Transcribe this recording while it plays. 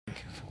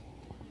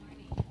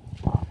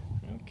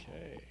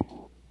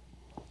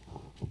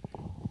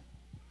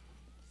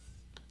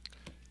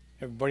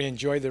Everybody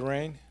enjoyed the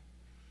rain?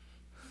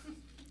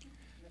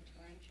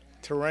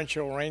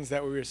 Torrential rains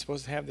that we were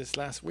supposed to have this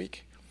last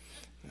week.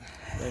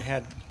 They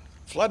had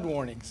flood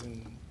warnings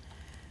in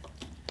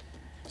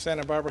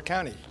Santa Barbara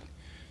County.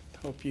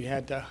 Hope you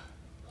had to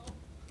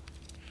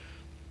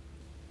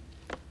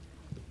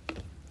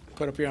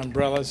put up your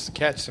umbrellas,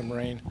 catch some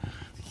rain.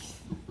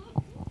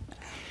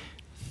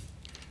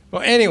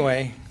 Well,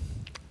 anyway,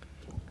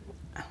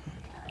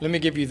 let me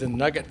give you the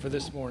nugget for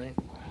this morning.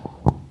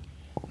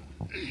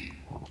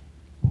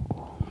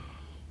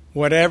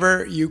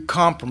 Whatever you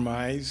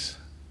compromise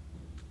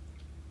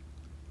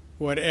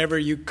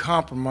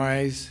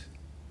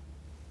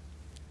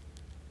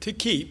to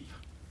keep,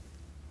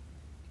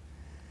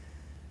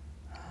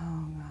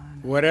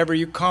 whatever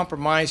you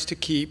compromise to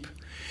keep,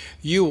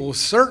 you will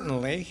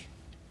certainly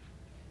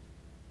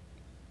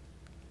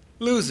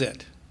lose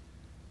it.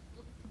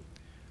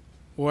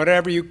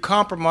 Whatever you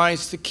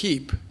compromise to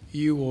keep,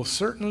 you will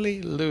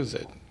certainly lose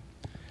it.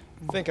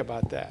 Think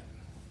about that.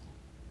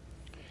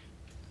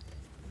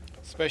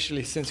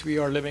 Especially since we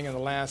are living in the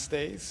last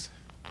days.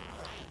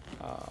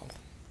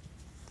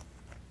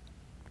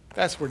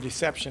 That's where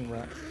deception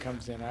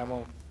comes in. I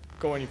won't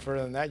go any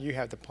further than that. You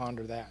have to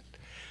ponder that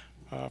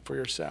for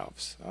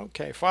yourselves.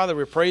 Okay, Father,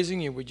 we're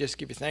praising you. We just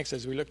give you thanks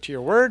as we look to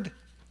your word.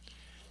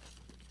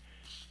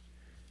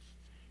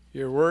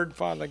 Your word,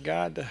 Father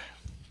God,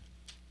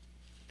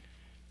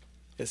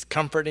 is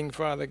comforting,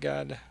 Father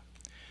God.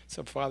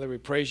 So, Father, we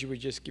praise you. We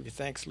just give you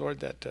thanks, Lord,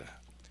 that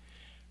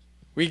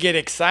we get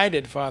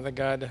excited, Father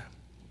God,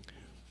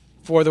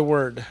 for the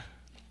word.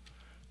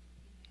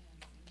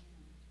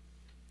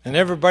 And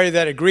everybody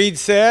that agreed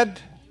said?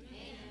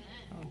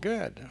 Oh,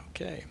 good.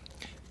 Okay.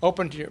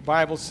 Open to your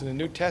Bibles to the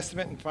New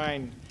Testament and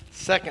find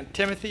 2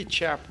 Timothy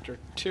chapter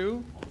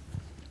 2.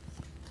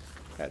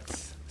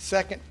 That's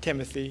 2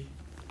 Timothy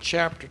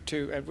chapter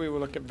 2. And we will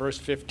look at verse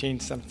 15,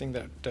 something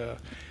that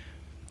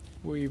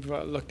we've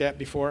looked at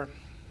before.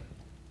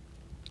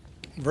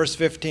 Verse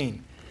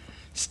 15.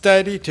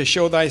 Study to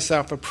show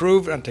thyself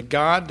approved unto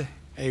God,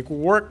 a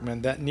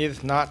workman that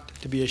needeth not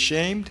to be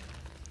ashamed,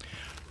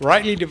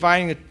 rightly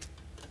dividing the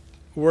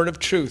word of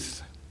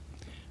truth.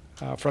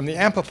 From the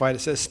Amplified, it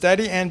says,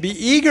 study and be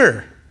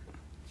eager,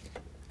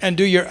 and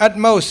do your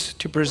utmost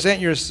to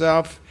present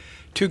yourself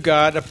to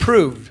God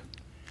approved,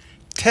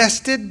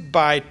 tested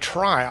by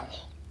trial.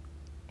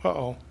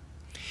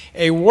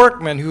 A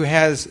workman who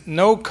has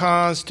no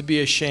cause to be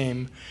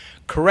ashamed,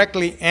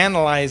 correctly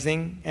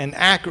analyzing and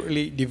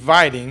accurately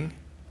dividing,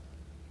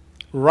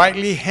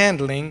 rightly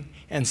handling,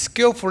 and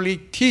skillfully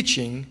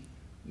teaching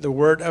the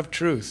word of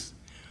truth.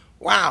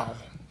 Wow,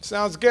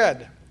 sounds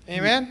good.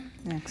 Amen?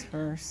 Next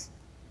verse.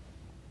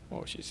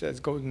 Oh, she says,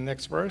 go to the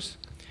next verse.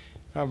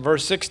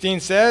 Verse 16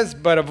 says,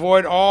 but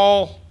avoid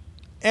all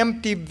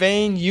empty,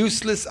 vain,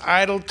 useless,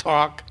 idle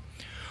talk,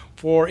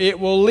 for it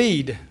will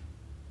lead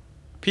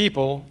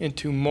people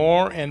into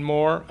more and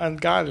more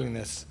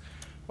ungodliness.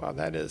 Wow,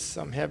 that is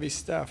some heavy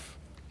stuff.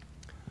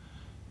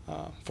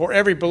 For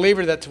every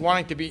believer that's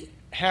wanting to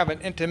have an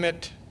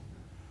intimate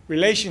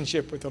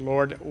relationship with the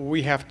Lord,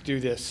 we have to do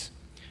this.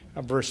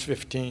 Verse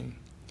 15.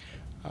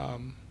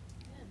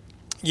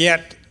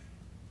 Yet,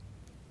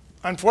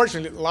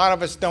 unfortunately, a lot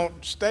of us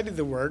don't study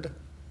the Word.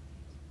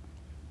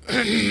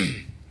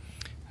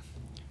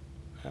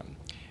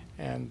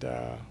 And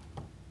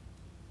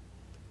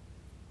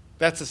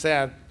that's a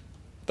sad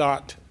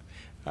thought.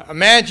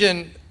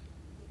 Imagine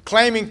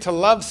claiming to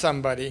love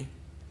somebody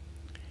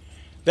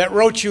that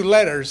wrote you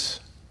letters,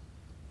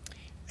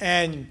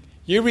 and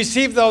you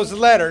receive those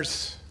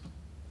letters,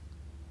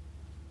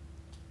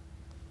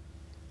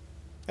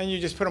 and you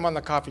just put them on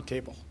the coffee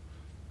table.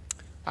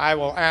 I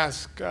will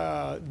ask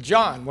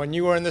John, when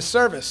you were in the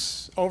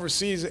service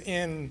overseas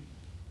in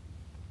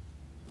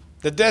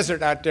the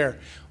desert out there,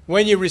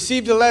 when you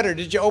received the letter,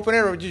 did you open it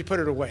or did you put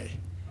it away?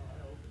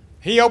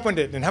 He opened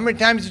it. And how many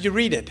times did you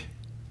read it?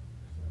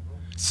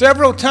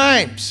 Several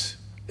times.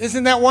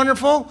 Isn't that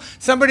wonderful?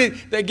 Somebody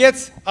that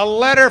gets a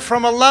letter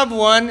from a loved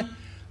one,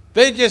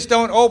 they just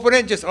don't open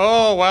it, just,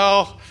 oh,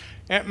 well,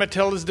 Aunt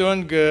Matilda's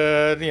doing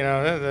good,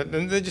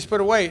 and they just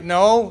put it away.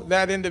 No,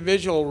 that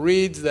individual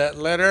reads that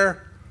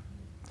letter,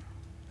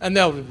 and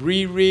they'll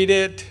reread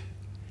it.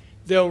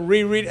 They'll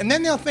reread it. And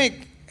then they'll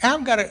think, I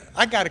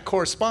got to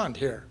correspond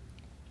here.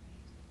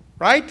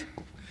 Right?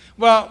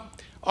 Well,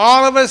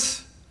 all of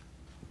us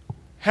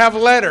have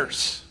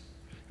letters.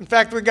 In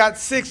fact, we got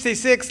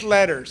 66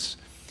 letters.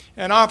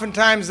 And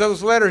oftentimes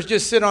those letters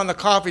just sit on the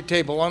coffee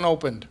table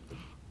unopened.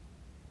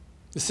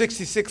 The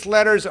 66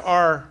 letters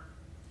are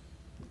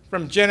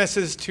from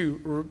Genesis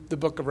to the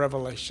book of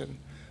Revelation.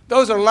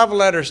 Those are love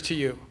letters to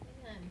you.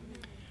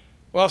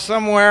 Well,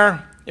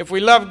 somewhere, if we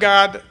love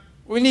God,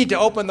 we need to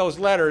open those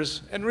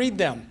letters and read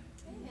them.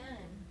 Amen.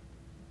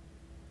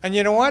 And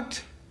you know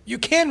what? You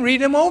can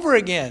read them over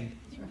again.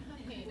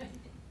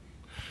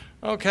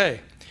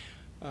 Okay.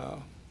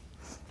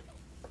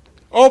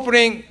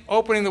 Opening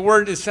the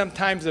Word is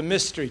sometimes a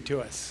mystery to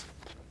us.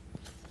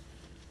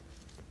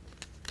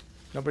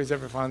 Nobody's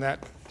ever found that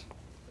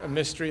a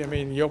mystery? I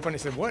mean, you open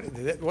it and say, what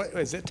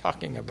is it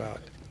talking about?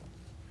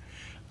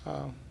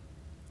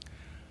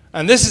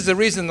 And this is the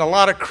reason a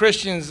lot of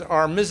Christians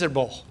are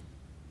miserable.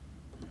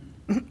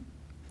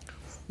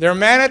 They're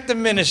mad at the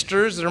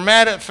ministers, they're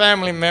mad at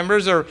family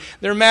members, or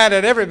they're mad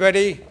at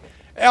everybody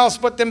else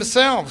but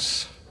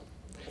themselves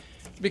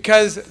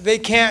because they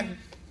can't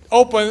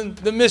open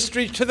the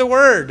mystery to the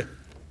Word.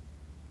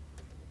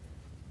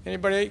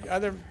 Anybody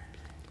other?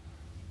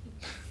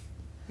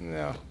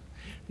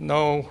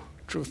 No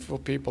truthful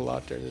people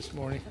out there this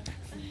morning.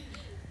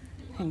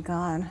 Thank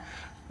God.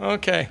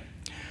 Okay.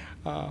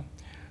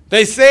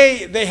 They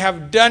say they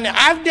have done,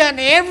 I've done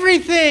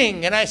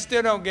everything, and I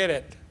still don't get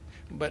it.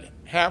 But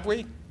have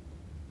we?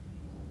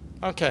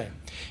 Okay.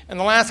 In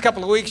the last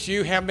couple of weeks,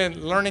 you have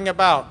been learning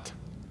about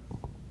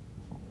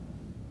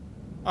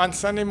on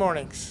Sunday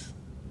mornings.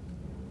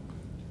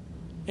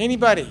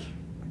 Anybody?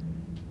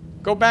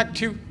 Go back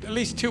to at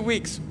least 2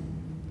 weeks.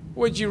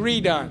 What'd you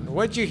read on?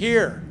 What'd you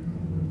hear?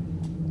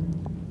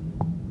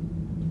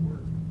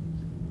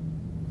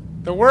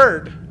 The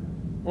Word.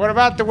 What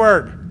about the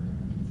Word?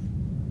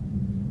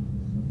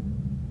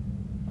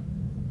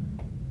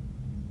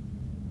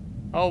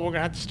 Oh, we're going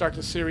to have to start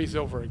the series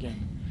over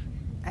again.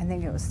 I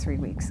think it was 3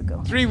 weeks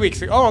ago. 3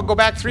 weeks ago. Oh, I'll go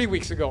back 3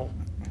 weeks ago.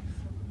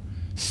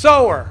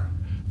 Sower.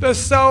 The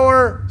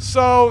sower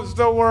sows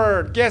the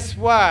Word. Guess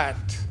what?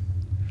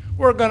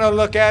 We're going to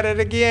look at it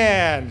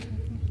again.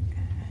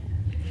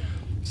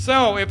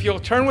 So, if you'll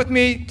turn with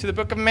me to the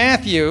book of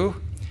Matthew,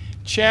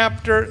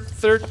 chapter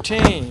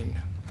 13.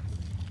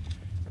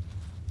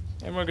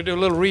 And we're going to do a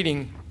little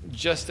reading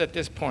just at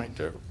this point.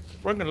 We're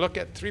going to look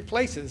at 3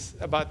 places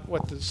about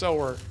what the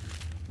sower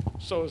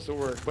sows the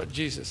Word, what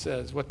Jesus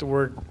says, what the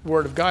Word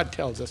of God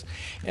tells us.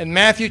 In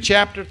Matthew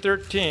chapter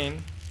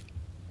 13,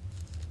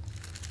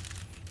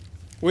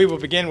 we will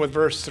begin with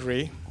verse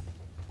 3.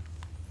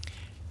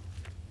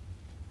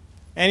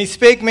 And he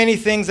spake many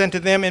things unto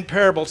them in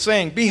parables,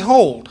 saying,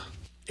 Behold,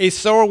 a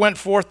sower went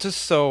forth to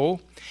sow,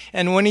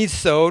 and when he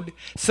sowed,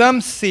 some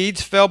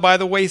seeds fell by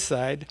the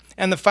wayside,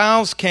 and the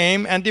fowls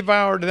came and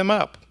devoured them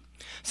up.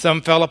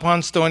 Some fell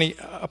upon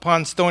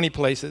stony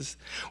places,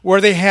 where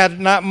they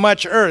had not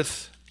much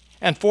earth,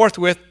 and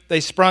forthwith they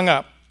sprung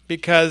up,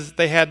 because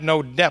they had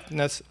no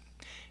depthness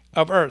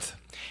of earth.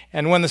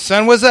 And when the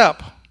sun was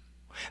up,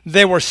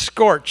 they were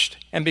scorched,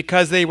 and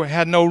because they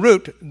had no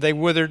root, they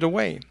withered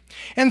away.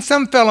 And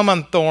some fell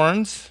among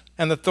thorns,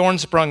 and the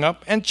thorns sprung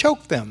up and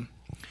choked them.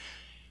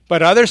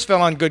 But others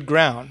fell on good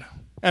ground,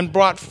 and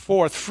brought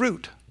forth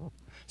fruit,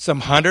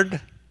 some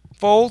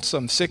 100-fold,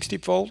 some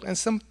 60-fold, and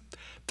some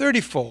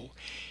 30-fold.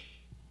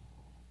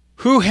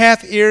 Who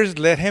hath ears,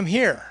 let him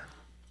hear.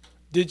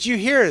 Did you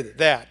hear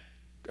that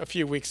a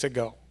few weeks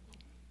ago?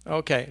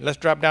 Okay, let's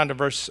drop down to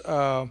verse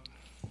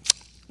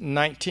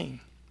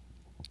 19.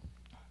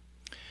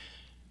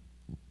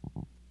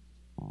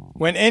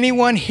 When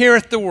anyone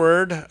heareth the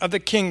word of the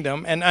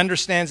kingdom and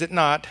understands it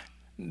not,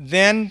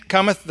 then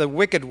cometh the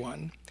wicked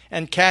one,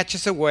 and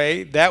catcheth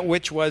away that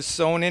which was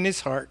sown in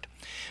his heart.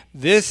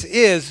 This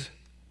is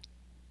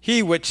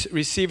he which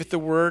receiveth the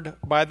word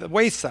by the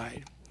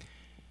wayside.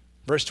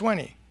 Verse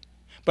 20.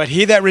 But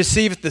he that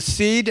receiveth the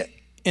seed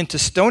into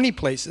stony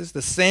places,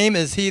 the same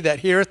is he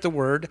that heareth the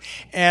word,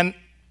 and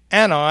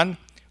anon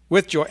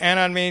with joy.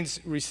 Anon means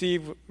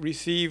receive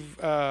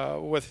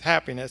with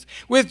happiness.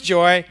 With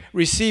joy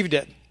received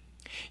it.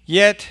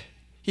 Yet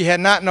he had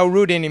not no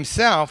root in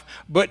himself,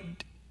 but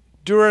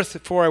dureth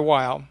for a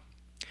while.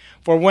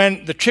 For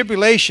when the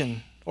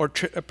tribulation or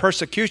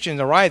persecution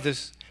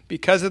arises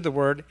because of the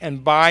word,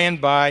 and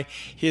by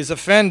he is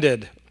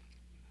offended.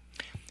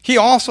 He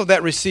also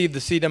that received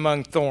the seed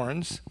among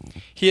thorns,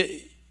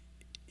 he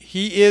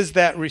is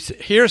that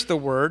hears the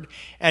word,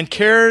 and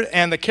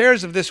the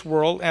cares of this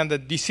world and the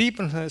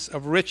deceitfulness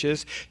of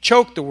riches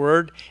choke the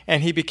word,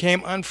 and he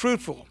became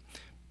unfruitful.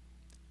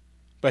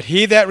 But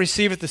he that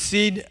receiveth the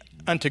seed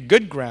unto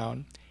good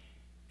ground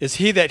is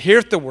he that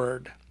heareth the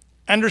word,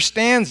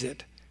 understands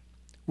it,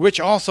 which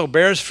also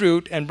bears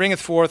fruit, and bringeth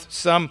forth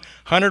some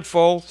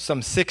 100-fold,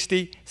 some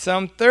 60,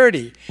 some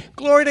 30.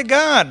 Glory to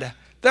God.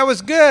 That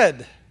was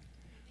good.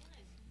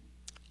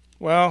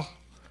 Well,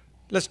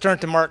 let's turn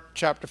to Mark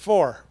chapter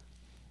 4.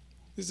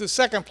 This is the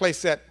second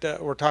place that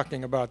we're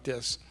talking about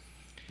this.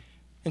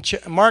 In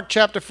Mark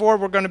chapter 4,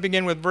 we're going to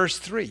begin with verse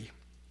 3.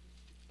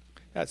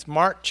 That's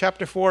Mark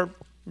chapter 4,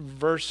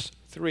 verse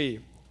 3,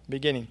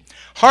 beginning.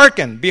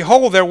 Hearken,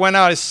 behold, there went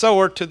out a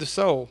sower to the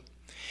sow.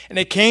 And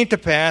it came to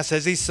pass,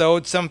 as he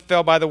sowed, some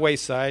fell by the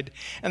wayside,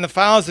 and the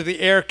fowls of the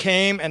air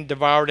came and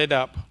devoured it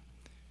up.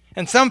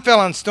 And some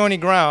fell on stony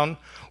ground,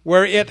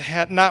 where it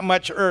had not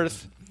much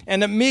earth,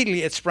 and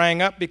immediately it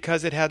sprang up,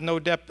 because it had no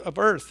depth of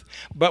earth.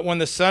 But when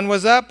the sun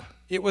was up,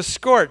 it was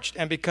scorched,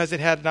 and because it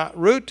had not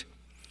root,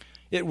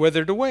 it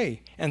withered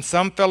away. And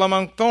some fell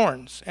among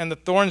thorns, and the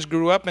thorns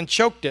grew up and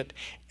choked it,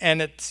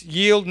 and it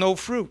yielded no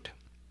fruit.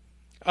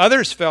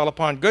 Others fell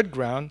upon good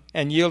ground,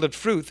 and yielded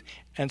fruit,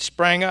 and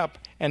sprang up,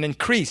 and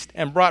increased,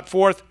 and brought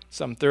forth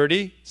some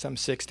 30, some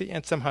 60,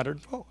 and some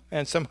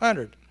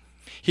 100.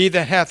 He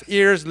that hath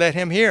ears, let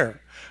him hear.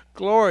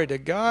 Glory to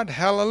God.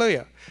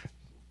 Hallelujah.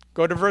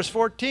 Go to verse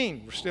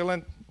 14. We're still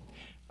in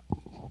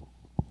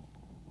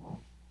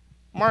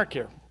Mark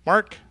here.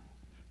 Mark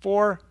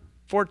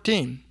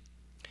 4:14.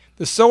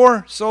 The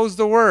sower sows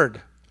the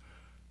word.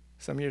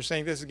 Some of you are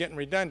saying this is getting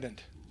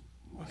redundant.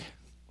 Okay.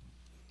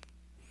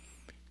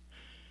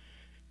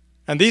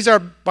 And these are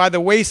by the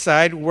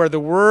wayside where the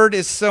word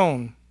is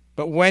sown.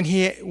 But when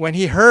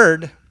he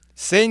heard,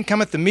 Satan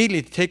cometh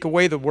immediately to take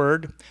away the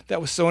word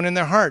that was sown in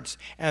their hearts.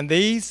 And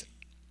these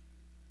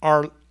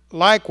are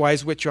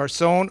likewise which are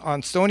sown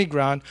on stony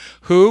ground,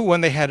 who,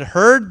 when they had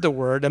heard the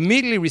word,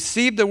 immediately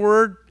receive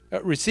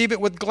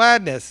it with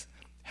gladness.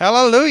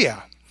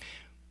 Hallelujah.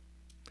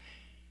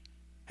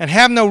 And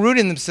have no root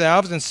in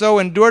themselves, and so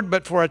endured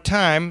but for a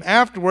time.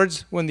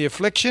 Afterwards, when the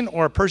affliction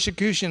or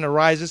persecution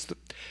arises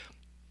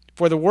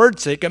for the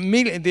word's sake,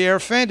 immediately they are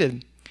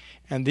offended.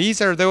 And these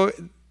are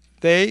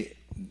they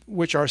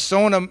which are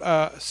sown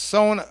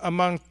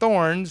among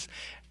thorns,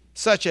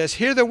 such as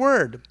hear the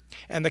word,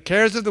 and the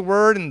cares of the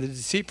word, and the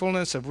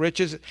deceitfulness of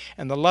riches,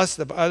 and the lust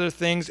of other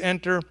things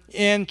enter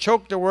in,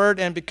 choke the word,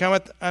 and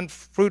becometh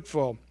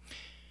unfruitful.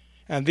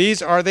 And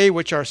these are they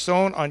which are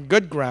sown on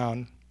good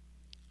ground,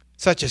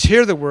 such as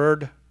hear the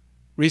word,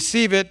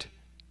 receive it,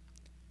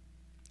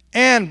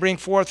 and bring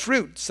forth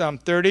fruit, some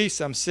 30,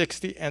 some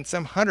 60, and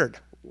some 100.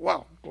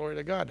 Wow, glory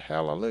to God,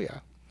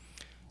 hallelujah.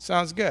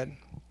 Sounds good.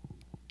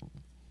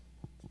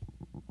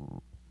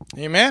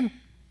 Amen?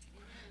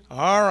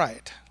 All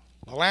right,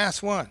 the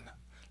last one.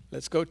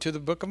 Let's go to the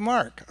book of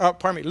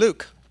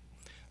Luke.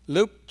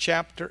 Luke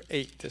chapter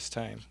 8 this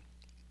time.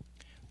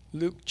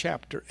 Luke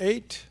chapter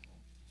 8.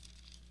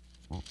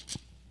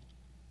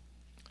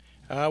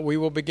 We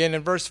will begin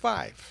in verse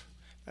 5.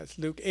 That's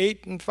Luke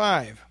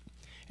 8:5.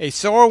 A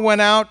sower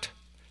went out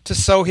to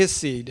sow his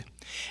seed.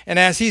 And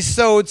as he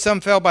sowed,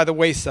 some fell by the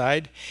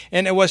wayside,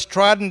 and it was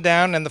trodden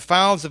down, and the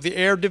fowls of the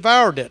air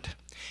devoured it.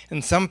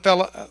 And some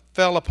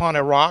fell upon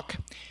a rock,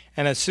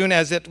 and as soon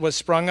as it was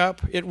sprung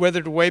up, it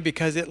withered away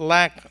because it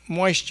lacked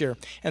moisture.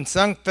 And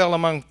some fell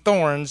among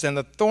thorns, and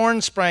the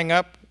thorns sprang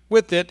up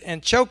with it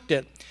and choked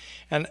it.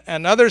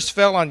 And others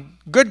fell on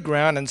good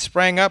ground and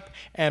sprang up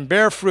and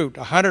bare fruit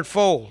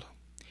 100-fold.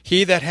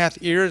 He that hath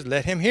ears,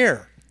 let him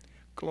hear.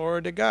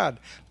 Glory to God.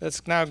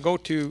 Let's now go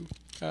to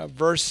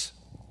verse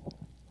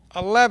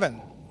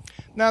 11.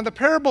 Now the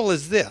parable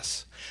is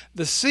this.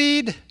 The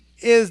seed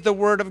is the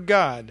word of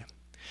God.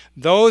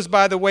 Those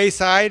by the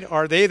wayside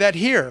are they that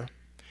hear.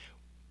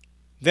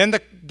 Then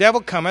the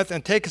devil cometh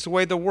and taketh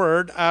away the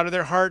word out of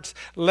their hearts,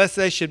 lest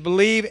they should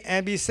believe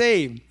and be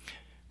saved.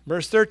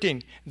 Verse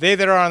 13. They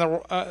that are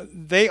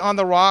on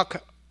the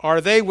rock are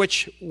they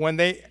which, when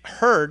they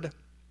heard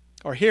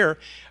or hear,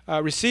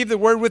 receive the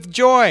word with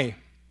joy.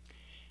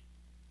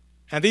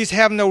 And these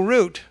have no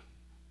root,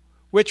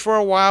 which for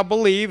a while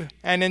believe,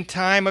 and in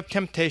time of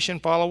temptation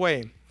fall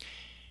away.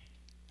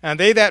 And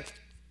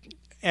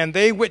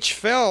they which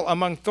fell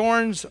among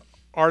thorns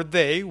are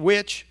they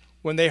which,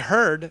 when they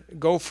heard,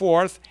 go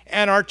forth,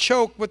 and are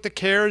choked with the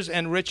cares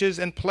and riches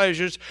and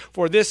pleasures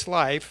for this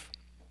life,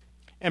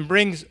 and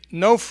brings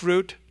no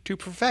fruit to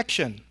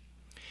perfection.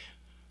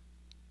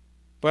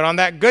 But on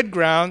that good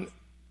ground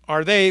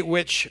are they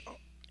which,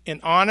 in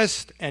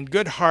honest and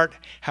good heart,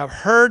 have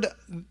heard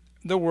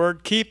the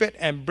word, keep it,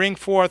 and bring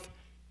forth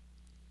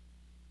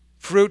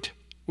fruit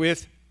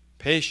with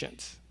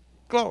patience.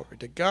 Glory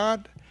to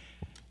God.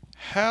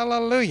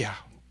 Hallelujah.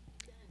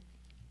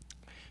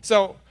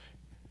 So,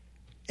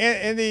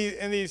 in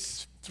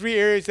these three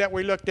areas that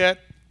we looked at,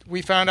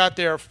 we found out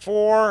there are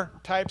 4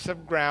 types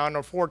of ground,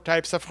 or 4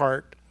 types of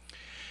heart.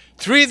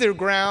 3 of the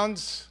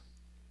grounds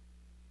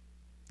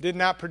did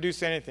not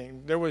produce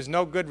anything. There was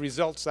no good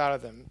results out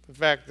of them. In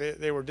fact,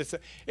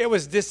 it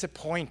was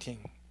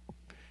disappointing.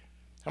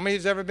 How many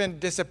has ever been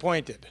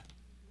disappointed?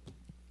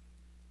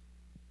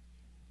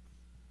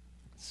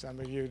 Some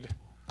of you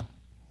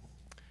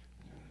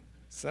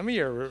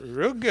are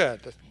real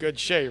good. Good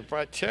shape,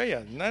 I tell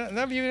you. None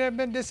of you have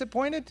been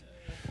disappointed?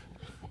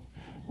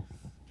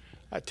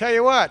 I tell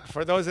you what,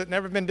 for those that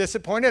never been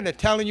disappointed, I'm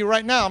telling you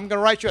right now, I'm going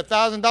to write you a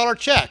 $1,000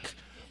 check.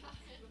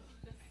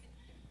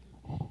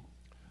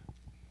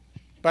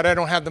 But I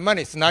don't have the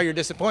money, so now you're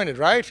disappointed,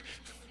 right?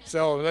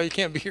 So you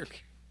can't be here.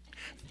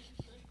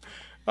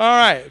 All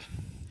right.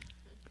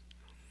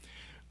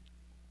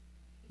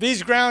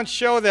 These grounds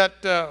show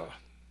that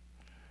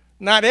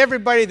not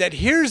everybody that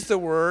hears the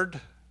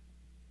word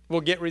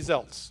will get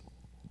results.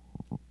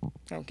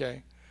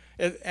 Okay?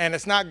 And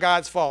it's not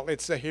God's fault.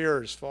 It's the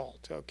hearer's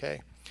fault.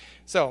 Okay?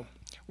 So,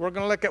 we're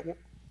going to look at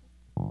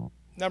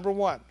number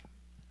 1.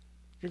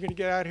 You're going to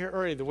get out of here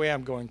early the way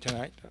I'm going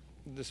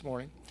this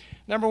morning.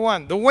 Number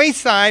 1, the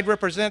wayside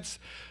represents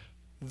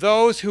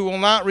those who will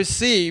not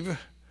receive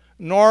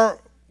nor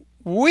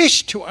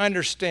wish to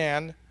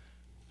understand,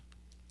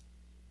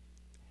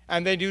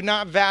 and they do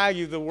not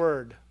value the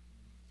word.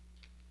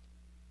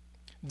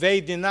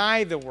 They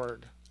deny the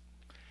word.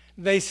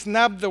 They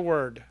snub the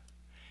word.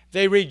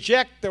 They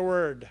reject the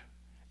word.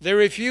 They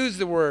refuse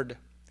the word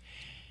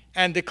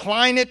and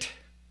decline it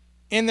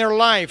in their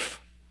life.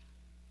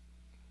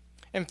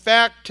 In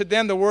fact, to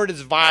them the word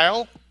is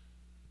vile,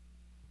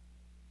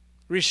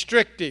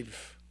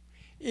 restrictive,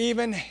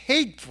 even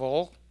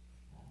hateful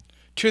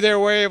to their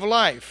way of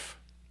life.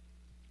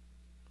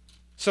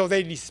 So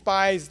they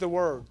despise the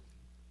word.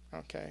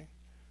 Okay?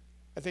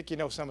 I think you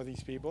know some of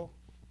these people,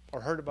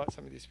 or heard about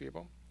some of these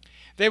people.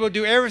 They will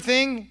do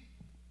everything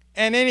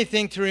and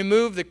anything to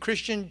remove the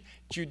Christian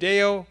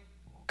Judeo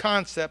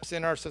concepts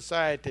in our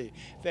society.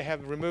 They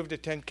have removed the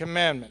Ten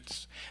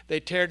Commandments. They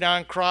tear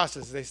down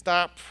crosses. They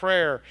stop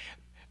prayer.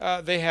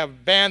 They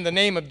have banned the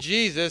name of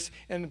Jesus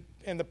in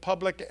the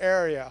public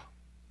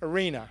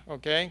arena,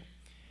 okay?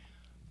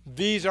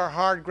 These are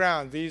hard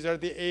ground. These are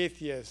the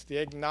atheists, the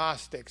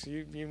agnostics,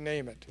 you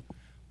name it.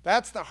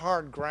 That's the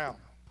hard ground.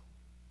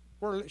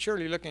 We're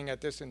surely looking at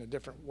this in a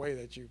different way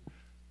that you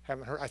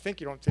haven't heard. I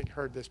think you don't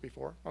heard this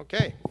before.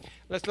 Okay,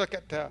 let's look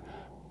at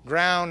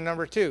ground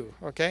number 2,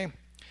 okay?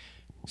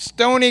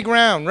 Stony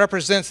ground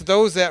represents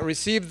those that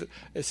receive,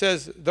 it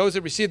says, those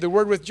that receive the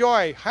word with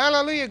joy.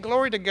 Hallelujah,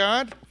 glory to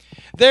God.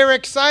 They're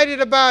excited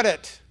about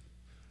it.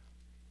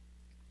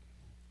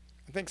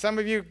 I think some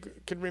of you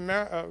could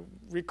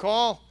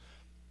recall,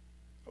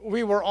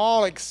 we were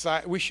all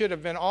excited. We should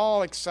have been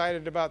all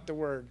excited about the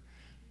word.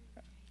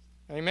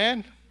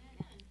 Amen?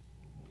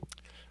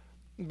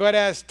 But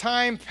as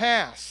time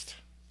passed,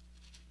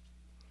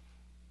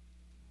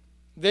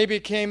 they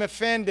became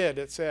offended,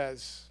 it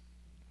says,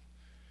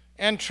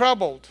 and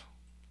troubled,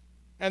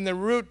 and the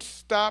root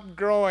stopped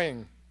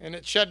growing, and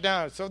it shut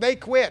down. So they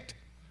quit.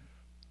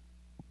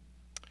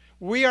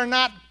 We are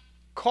not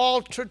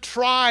called to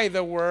try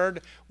the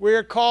word. We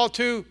are called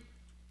to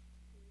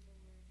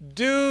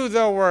do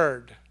the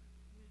word.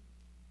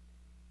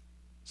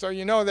 So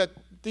you know that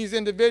these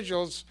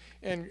individuals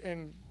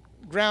in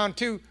ground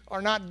 2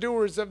 are not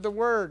doers of the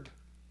word.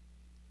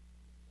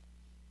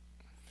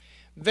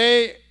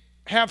 They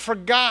have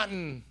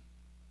forgotten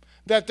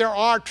that there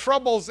are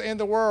troubles in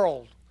the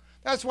world.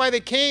 That's why they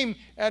came,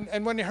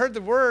 and when they heard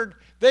the word,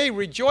 they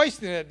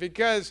rejoiced in it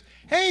because,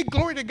 hey,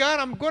 glory to God,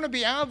 I'm going to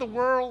be out of the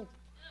world.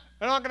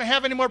 I'm not going to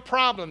have any more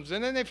problems.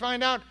 And then they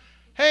find out,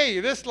 hey,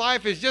 this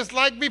life is just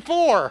like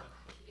before.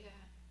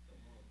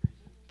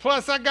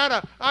 Plus, I've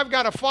got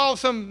to follow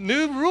some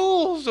new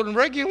rules and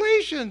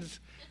regulations.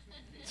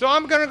 So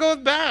I'm going to go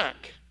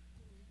back.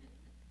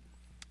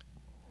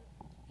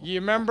 You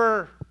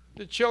remember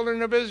the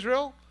children of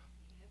Israel?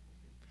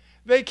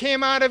 They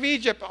came out of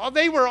Egypt. Oh,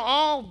 they were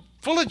all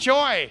full of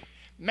joy.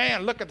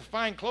 Man, look at the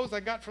fine clothes I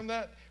got from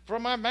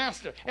my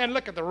master. And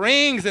look at the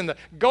rings and the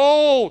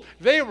gold.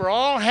 They were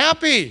all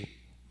happy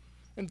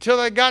until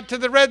they got to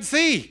the Red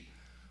Sea.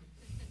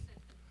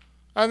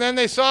 And then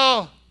they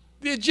saw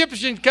the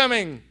Egyptians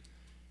coming.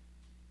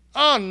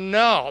 Oh,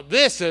 no,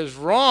 this is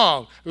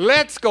wrong.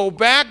 Let's go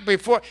back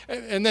before.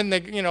 And then they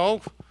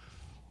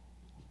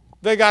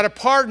got a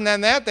pardon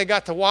on that. They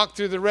got to walk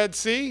through the Red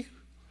Sea.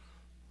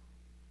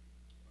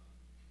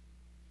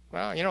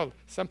 Well,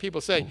 some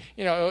people say,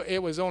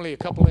 it was only a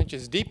couple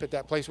inches deep at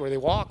that place where they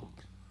walked.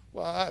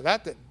 Well,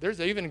 there's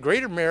an even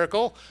greater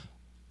miracle.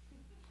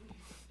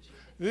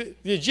 The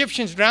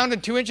Egyptians drowned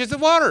in 2 inches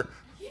of water.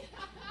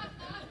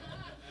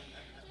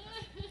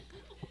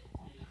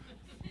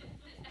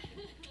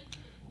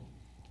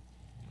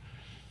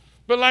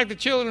 But like the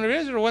children of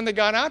Israel, when they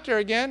got out there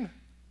again,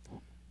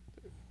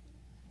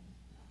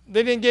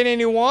 they didn't get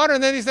any water,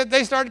 and then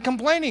they started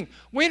complaining.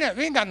 We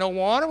ain't got no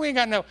water. We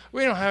don't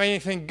have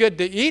anything good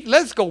to eat.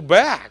 Let's go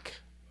back.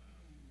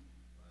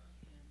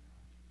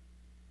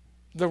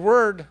 The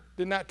word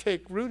did not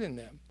take root in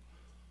them.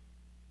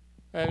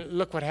 And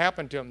look what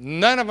happened to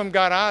them. None of them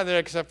got out of there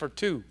except for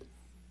 2.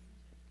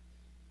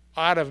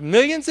 Out of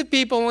millions of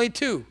people, only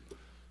 2.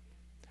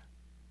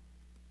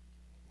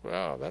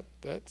 Wow,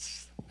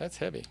 that's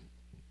heavy.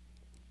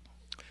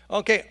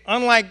 Okay,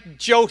 unlike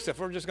Joseph,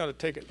 we're just going to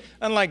take it.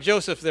 Unlike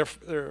Joseph,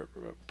 their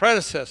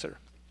predecessor,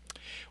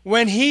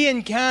 when he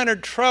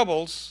encountered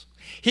troubles,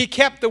 he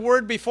kept the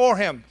word before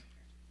him.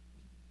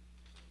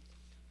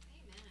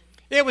 Amen.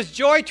 It was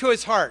joy to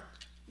his heart.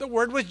 The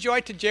word was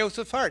joy to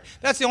Joseph's heart.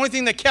 That's the only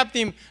thing that kept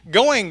him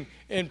going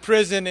in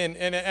prison and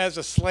as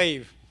a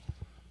slave.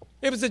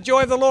 It was the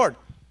joy of the Lord.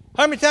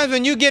 How many times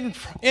when you get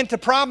into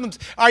problems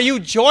are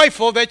you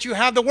joyful that you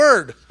have the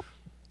word?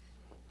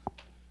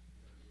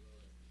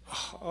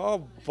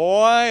 Oh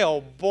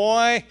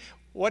boy,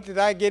 what did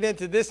I get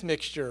into this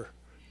mixture?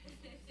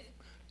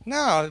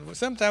 No,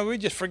 sometimes we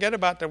just forget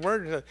about the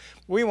word.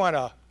 We want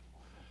to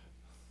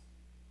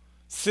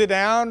sit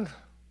down,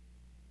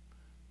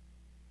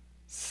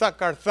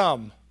 suck our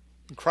thumb,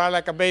 and cry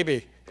like a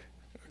baby.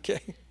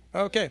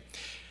 Okay.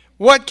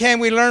 What can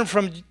we learn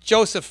from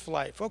Joseph's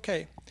life?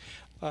 Okay.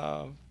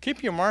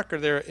 Keep your marker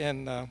there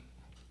in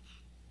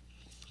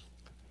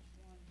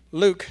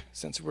Luke,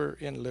 since we're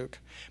in Luke.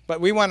 But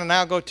we want to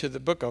now go to the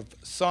book of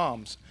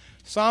Psalms.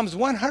 Psalms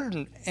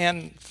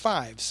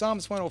 105.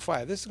 Psalms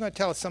 105. This is going to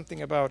tell us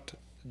something about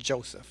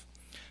Joseph.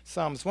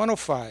 Psalms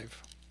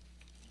 105.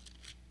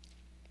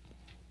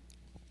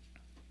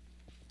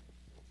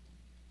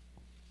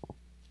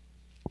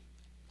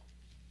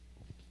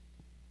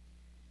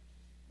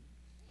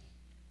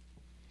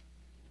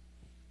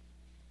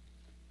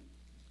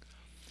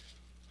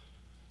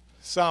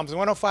 Psalms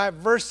 105,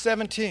 verse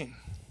 17.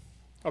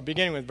 Or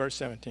beginning with verse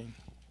 17.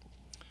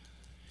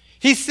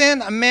 He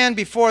sent a man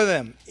before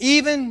them,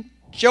 even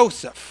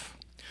Joseph,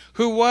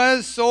 who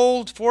was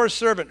sold for a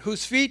servant,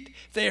 whose feet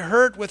they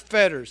hurt with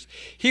fetters.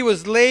 He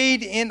was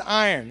laid in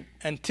iron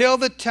until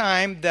the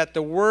time that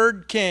the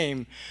word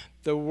came,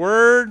 the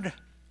word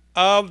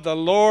of the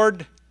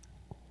Lord.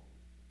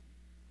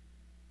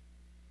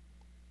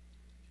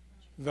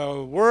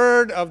 The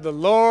word of the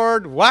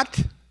Lord,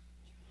 what?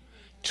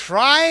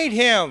 Tried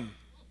him.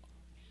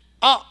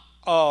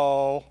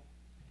 Uh-oh.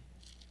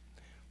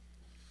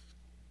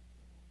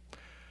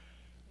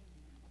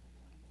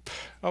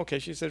 Okay,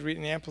 she says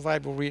reading the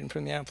Amplified. We'll read it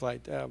from the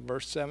Amplified.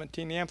 Verse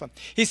 17, the Amplified.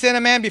 He sent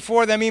a man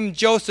before them, even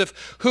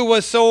Joseph, who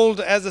was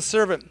sold as a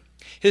servant.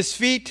 His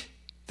feet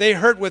they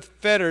hurt with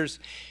fetters.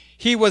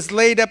 He was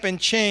laid up in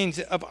chains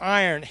of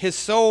iron. His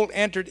soul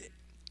entered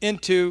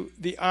into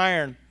the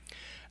iron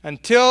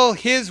until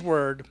his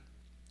word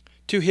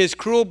to his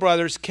cruel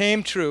brothers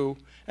came true,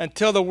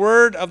 until the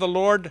word of the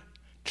Lord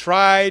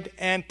tried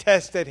and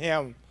tested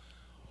him.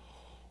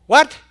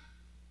 What?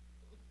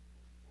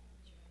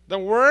 The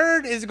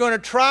word is going to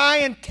try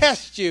and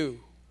test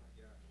you.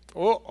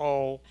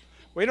 Uh-oh.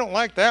 We don't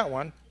like that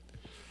one.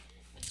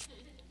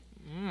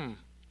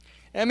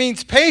 That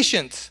means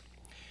patience.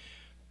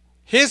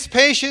 His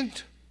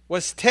patience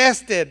was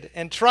tested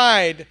and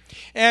tried,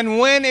 and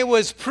when it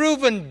was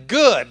proven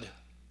good,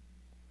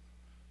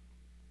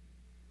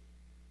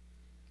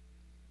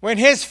 when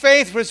his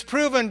faith was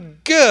proven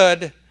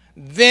good,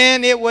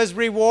 then it was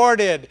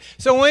rewarded.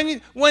 So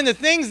when the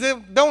things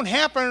that don't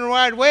happen the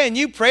right way and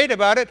you prayed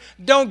about it,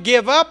 don't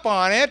give up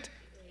on it.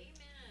 Amen.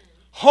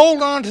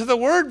 Hold on to the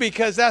word,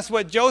 because that's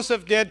what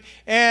Joseph did.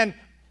 And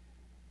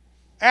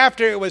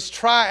after it was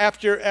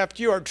after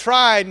you are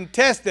tried and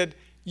tested,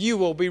 you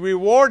will be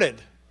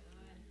rewarded.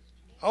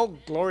 Oh,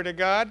 glory to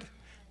God.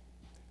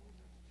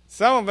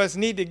 Some of us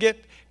need to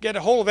get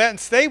a hold of that and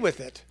stay with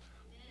it.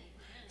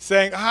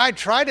 Saying, I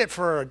tried it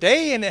for a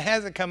day and it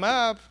hasn't come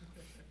up.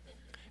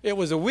 It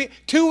was a week.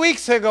 2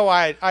 weeks ago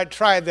I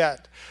tried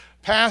that,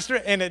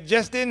 Pastor, and it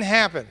just didn't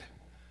happen.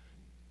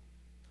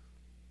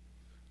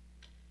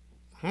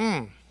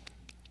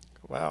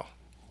 Wow.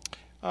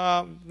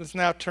 Let's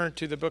now turn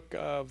to the book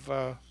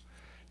of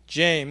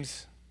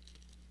James.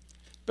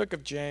 Book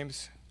of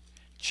James,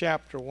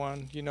 chapter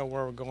 1. You know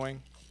where we're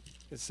going.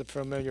 It's a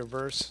familiar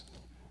verse.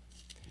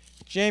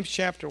 James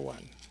chapter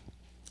 1.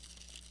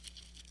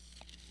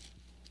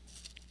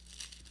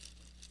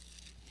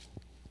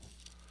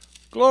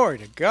 Glory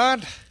to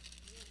God.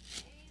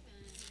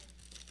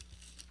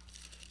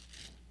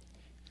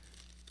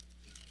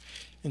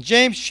 In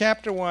James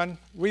chapter 1,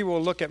 we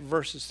will look at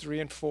verses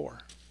 3 and 4.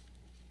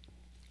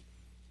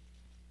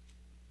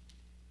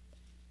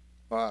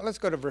 Well, let's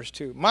go to verse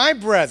 2. My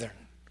brethren,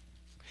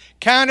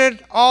 count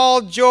it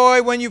all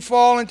joy when you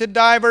fall into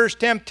diverse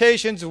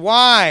temptations.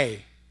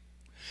 Why?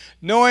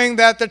 Knowing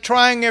that the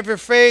trying of your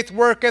faith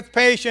worketh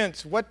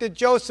patience. What did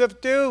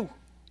Joseph do?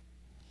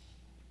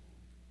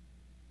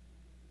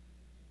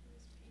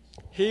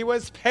 He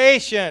was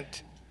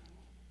patient.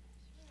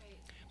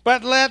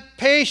 But let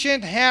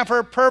patience have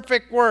her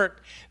perfect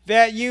work,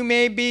 that you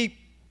may be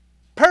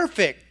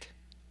perfect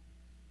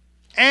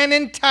and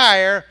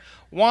entire,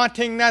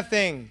 wanting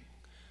nothing.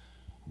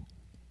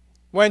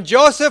 When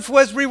Joseph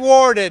was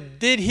rewarded,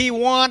 did he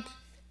want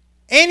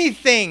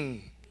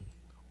anything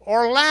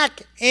or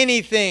lack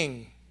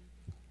anything?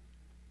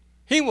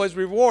 He was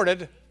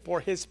rewarded for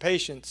his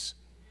patience.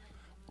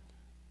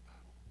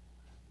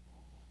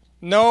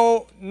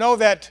 Know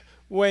that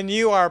when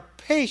you are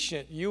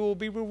patient, you will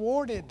be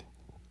rewarded.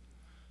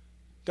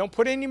 Don't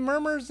put any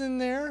murmurs in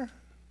there.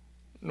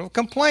 No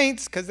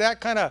complaints, because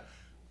that kind of,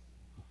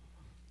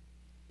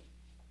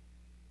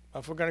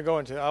 if we're going to go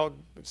into,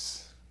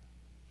 it's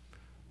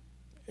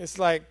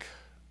like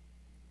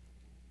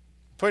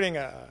putting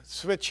a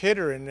switch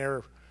hitter in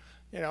there,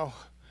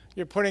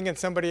 you're putting in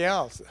somebody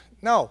else.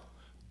 No,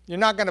 you're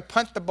not going to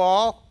punt the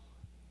ball.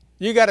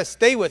 You got to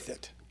stay with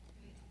it.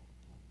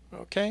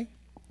 Okay?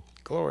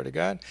 Glory to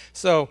God.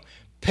 So,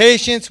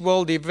 patience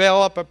will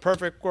develop a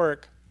perfect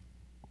work.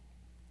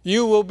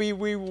 You will be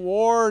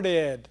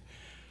rewarded.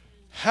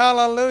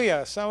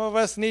 Hallelujah. Some of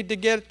us need to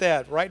get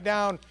that. Write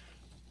down,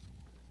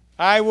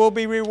 I will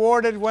be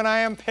rewarded when I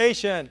am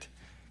patient.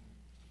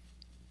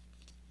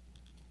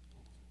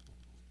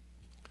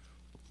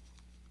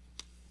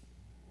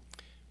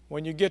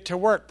 When you get to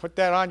work, put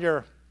that on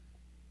your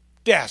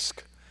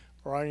desk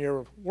or on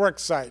your work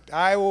site.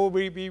 I will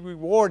be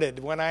rewarded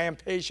when I am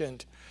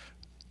patient.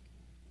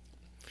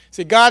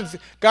 See,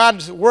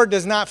 God's word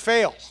does not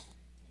fail.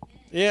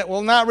 It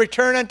will not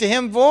return unto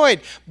him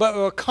void, but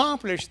will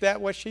accomplish that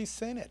which he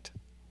sent it.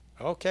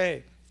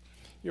 Okay.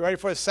 You ready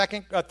for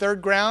the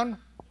third ground?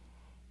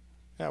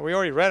 Now, we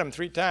already read them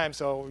 3 times,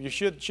 so you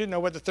should know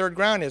what the third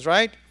ground is,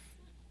 right?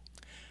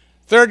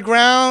 Third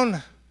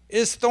ground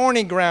is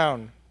thorny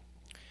ground.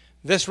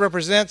 This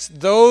represents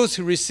those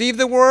who receive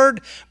the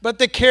word, but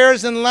the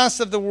cares and lusts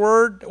of the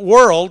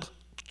world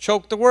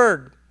choke the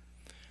word.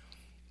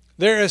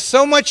 There is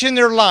so much in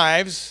their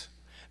lives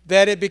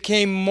that it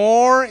became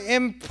more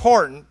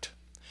important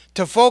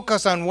to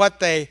focus on what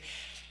they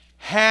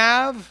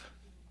have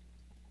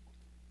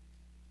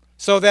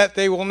so that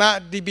they will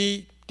not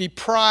be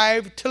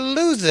deprived to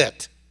lose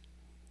it.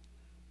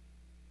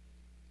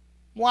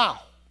 Wow.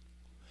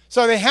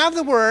 So they have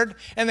the word,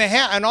 and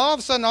all of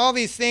a sudden all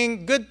these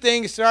good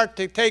things start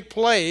to take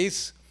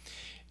place,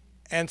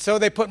 and so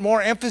they put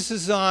more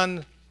emphasis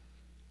on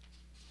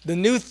the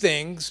new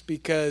things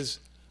because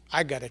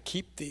I got to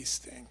keep these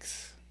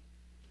things.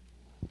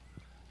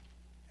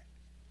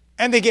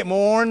 And they get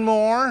more and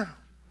more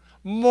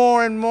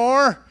and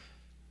more.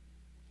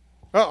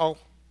 Uh-oh.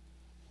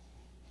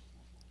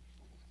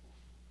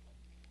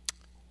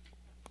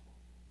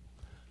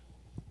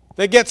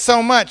 They get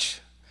so much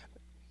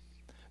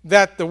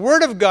that the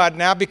Word of God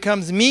now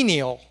becomes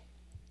menial,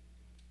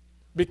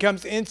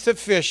 becomes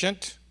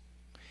insufficient.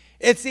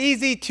 It's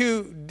easy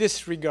to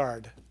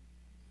disregard.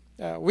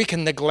 We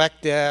can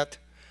neglect that,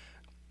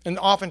 and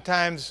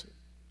oftentimes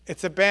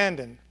it's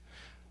abandoned.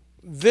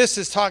 This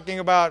is talking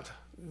about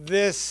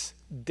this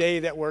day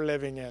that we're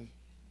living in.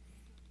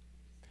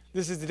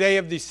 This is the day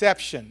of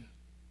deception.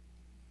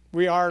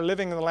 We are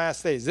living in the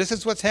last days. This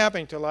is what's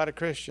happening to a lot of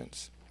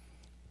Christians.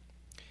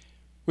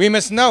 We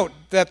must note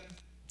that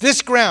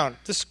this ground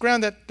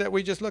that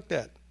we just looked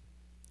at,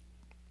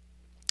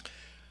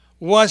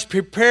 was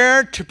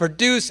prepared to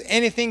produce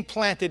anything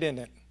planted in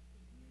it.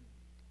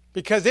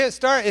 Because it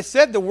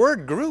said the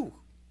word grew.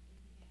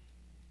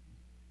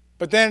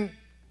 But then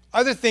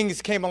other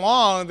things came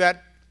along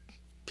that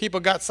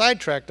people got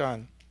sidetracked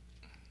on.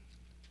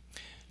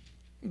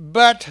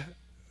 But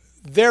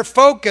their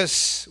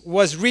focus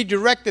was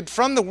redirected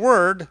from the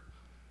word,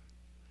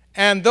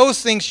 and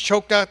those things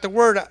choked out the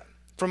word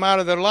from out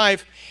of their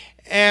life,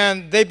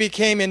 and they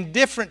became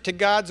indifferent to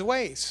God's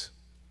ways.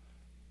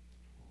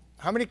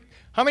 How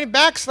many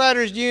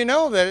backsliders do you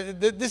know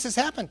that this has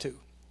happened to?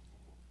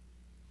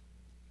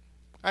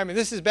 I mean,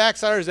 this is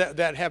backsliders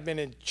that have been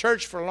in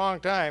church for a long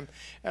time,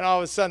 and all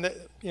of a sudden,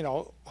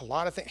 a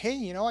lot of things.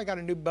 Hey, I got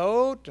a new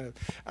boat, and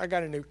I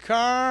got a new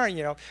car,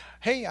 and,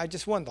 hey, I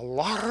just won the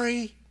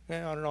lottery. I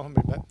don't know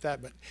about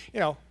that, but,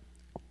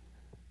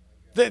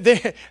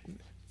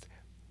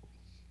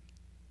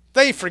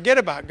 they forget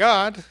about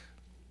God.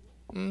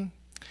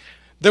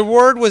 The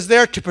word was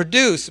there to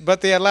produce,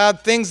 but they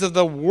allowed things of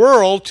the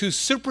world to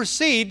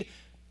supersede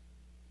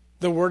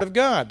the word of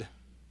God.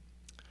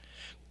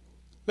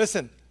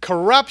 Listen,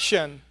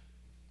 corruption,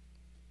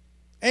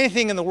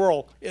 anything in the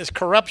world is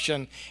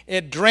corruption.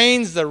 It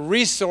drains the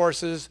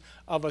resources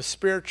of a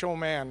spiritual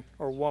man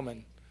or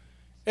woman.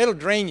 It'll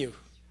drain you.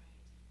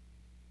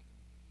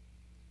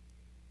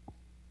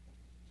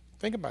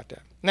 Think about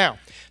that. Now,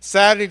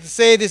 sadly to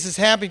say, this is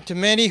happening to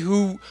many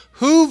who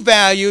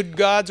valued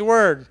God's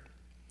word.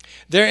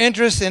 Their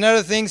interest in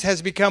other things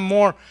has become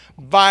more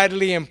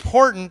vitally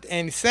important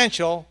and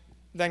essential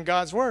than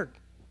God's word.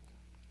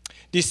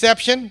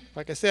 Deception,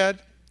 like I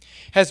said,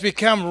 has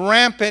become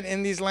rampant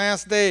in these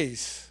last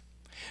days.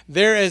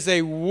 There is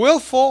a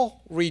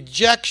willful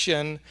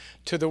rejection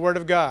to the word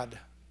of God.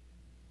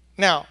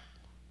 Now,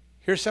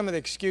 here's some of the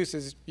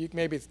excuses.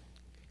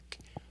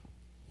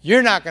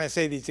 You're not going to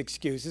say these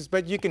excuses,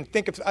 but you can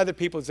think of other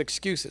people's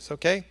excuses,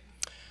 okay?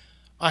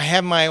 I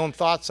have my own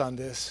thoughts on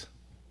this.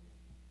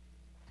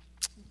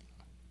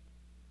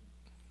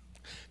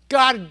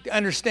 God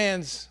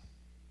understands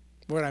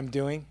what I'm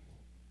doing.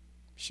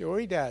 Sure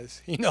he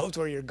does. He knows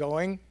where you're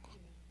going.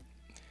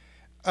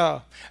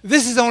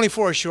 This is only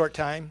for a short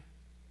time.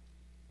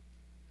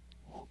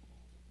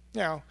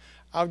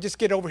 I'll just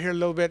get over here a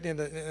little bit in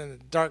the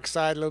dark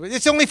side a little bit.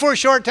 It's only for a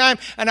short time,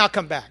 and I'll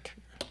come back.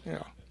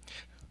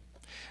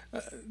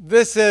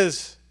 This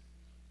is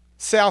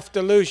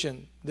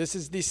self-delusion. This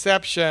is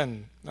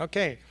deception.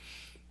 Okay,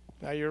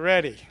 now you're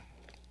ready.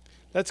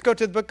 Let's go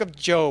to the book of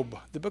Job.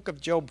 The book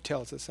of Job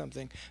tells us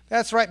something.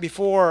 That's right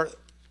before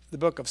the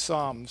book of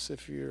Psalms.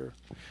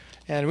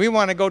 And we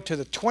want to go to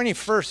the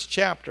 21st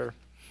chapter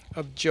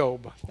of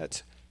Job.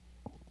 That's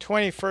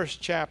 21st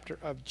chapter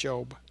of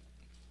Job.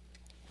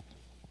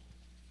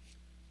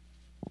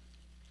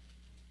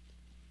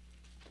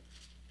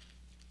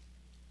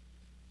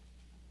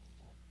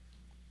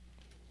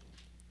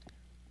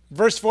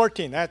 Verse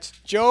 14, that's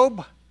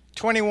Job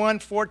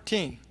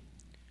 21:14.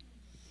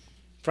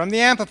 From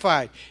the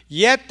Amplified.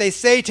 Yet they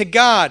say to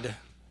God,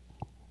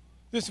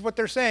 this is what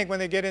they're saying when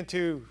they get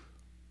into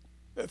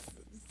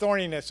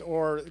thorniness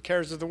or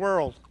cares of the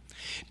world.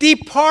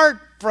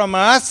 Depart from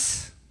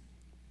us,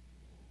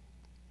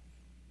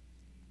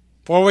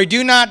 for we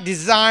do not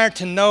desire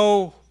to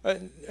know,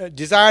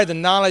 desire the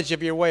knowledge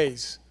of your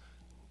ways.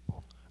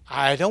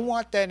 I don't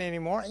want that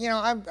anymore.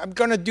 I'm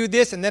going to do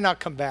this and then I'll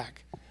come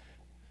back.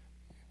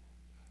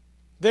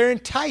 They're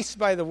enticed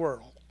by the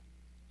world.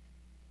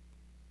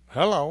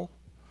 Hello.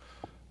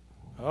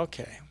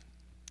 Okay.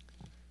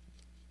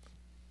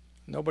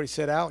 Nobody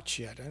said ouch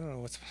yet. I don't know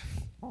what's...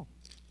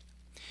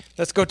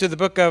 Let's go to the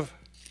book of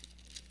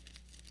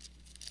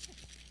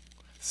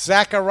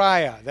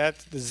Zechariah,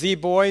 that's the Z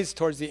boys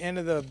towards the end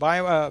of the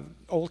Bible,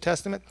 Old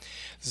Testament.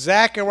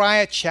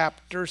 Zechariah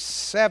chapter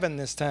 7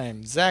 this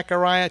time.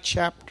 Zechariah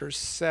chapter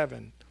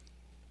 7.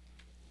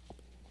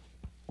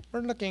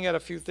 We're looking at a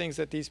few things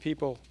that these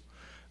people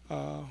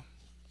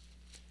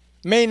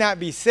may not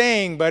be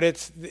saying, but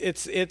it's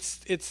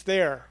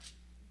there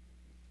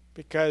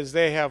because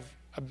they have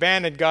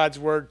abandoned God's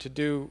word to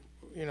do,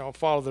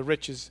 follow the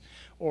riches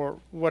or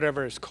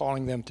whatever is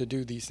calling them to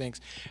do these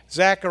things.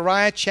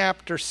 Zechariah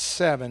chapter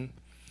 7,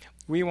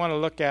 we want to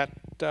look at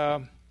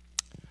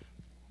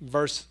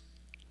verse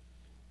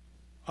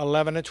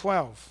 11 and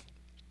 12.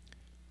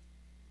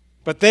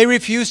 But they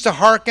refused to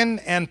hearken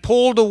and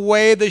pulled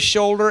away the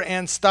shoulder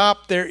and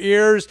stopped their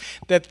ears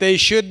that they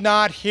should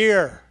not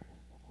hear.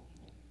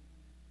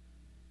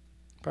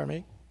 Pardon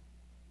me?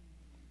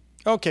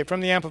 Okay,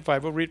 from the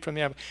Amplified. We'll read from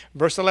the Amplified.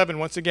 Verse 11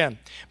 once again.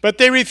 But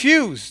they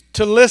refused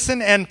to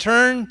listen and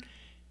turned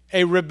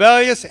a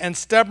rebellious and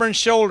stubborn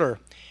shoulder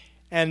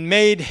and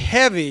made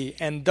heavy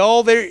and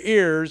dull their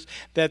ears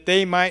that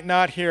they might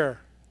not hear.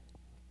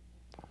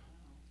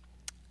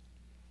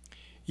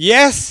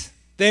 Yes,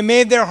 they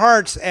made their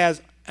hearts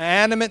as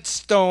adamant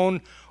stone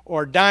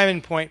or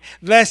diamond point,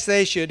 lest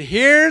they should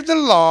hear the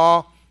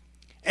law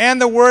and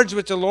the words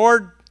which the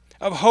Lord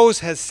of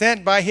hosts has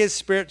sent by his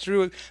Spirit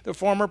through the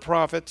former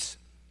prophets.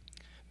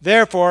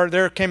 Therefore,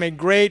 there came a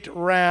great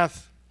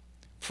wrath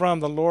from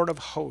the Lord of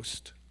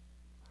hosts.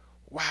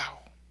 Wow.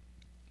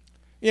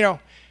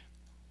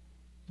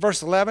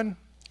 Verse 11,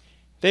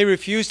 they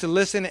refused to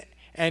listen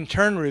and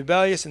turned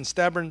rebellious and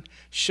stubborn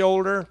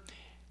shoulder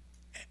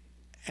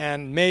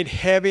and made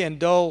heavy and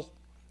dull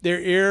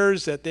their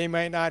ears that they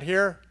might not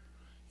hear.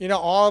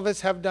 All of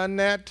us have done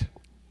that.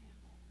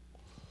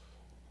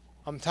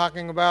 I'm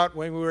talking about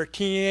when we were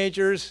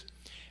teenagers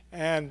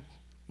and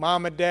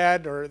mom and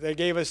dad, or they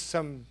gave us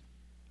some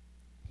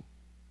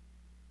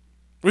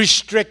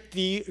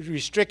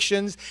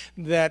restrictions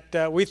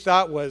that we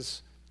thought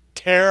was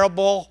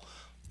terrible,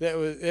 that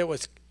it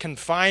was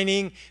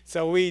confining.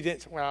 So we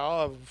did, who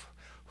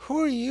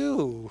are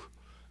you?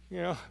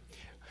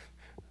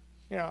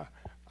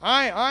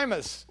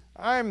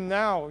 I'm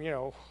now,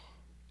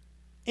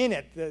 in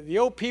it. The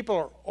old people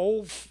are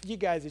old. You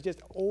guys are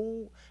just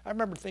old. I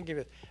remember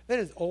thinking that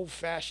is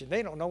old-fashioned.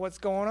 They don't know what's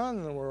going on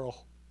in the world.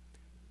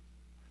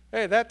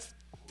 Hey, that's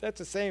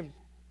the same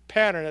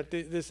pattern that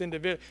this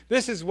individual.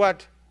 This is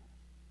what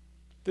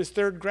this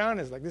third ground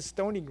is like. This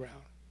stony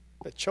ground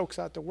that chokes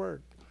out the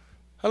word.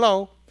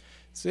 Hello.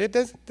 So it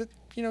does.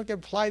 You can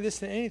apply this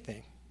to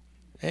anything.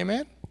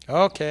 Amen.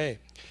 Okay.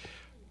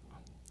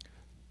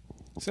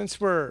 Since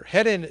we're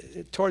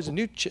heading towards the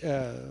New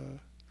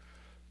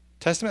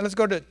Testament, let's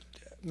go to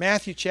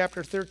Matthew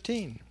chapter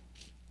 13.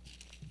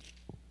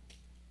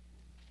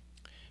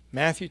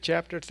 Matthew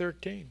chapter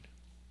 13.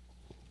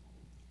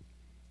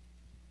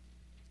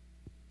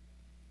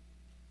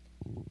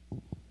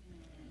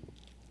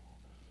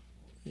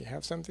 You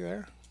have something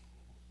there?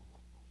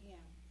 Yeah.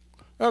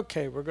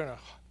 Okay, we're going to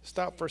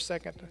stop for a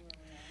second.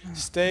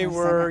 Stay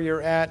where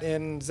you're at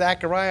in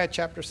Zechariah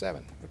chapter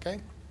 7, okay?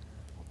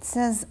 It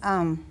says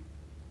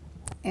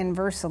in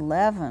verse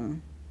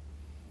 11,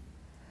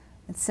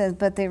 it says,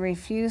 but they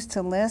refused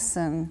to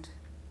listen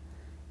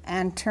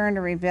and turned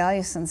a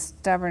rebellious and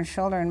stubborn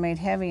shoulder and made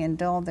heavy and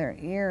dull their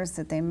ears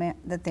that they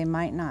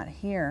might not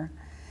hear.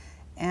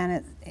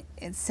 And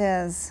it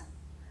says,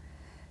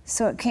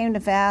 so it came to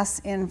pass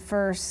in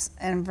verse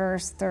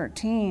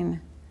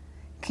 13,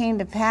 came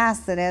to pass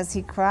that as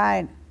he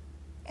cried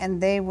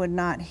and they would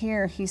not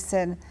hear, he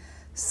said,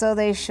 so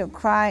they shall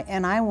cry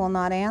and I will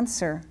not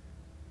answer,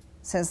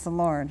 says the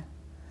Lord.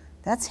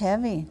 That's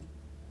heavy.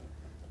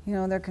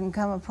 There can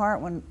come a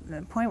point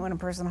when a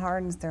person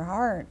hardens their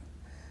heart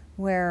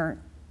where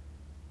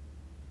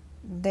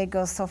they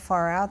go so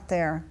far out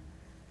there,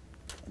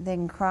 they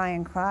can cry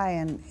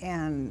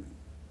and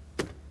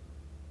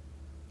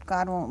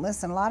God won't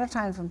listen. A lot of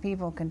times when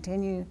people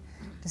continue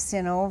to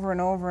sin over and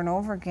over and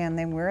over again,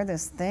 they wear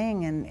this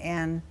thing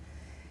and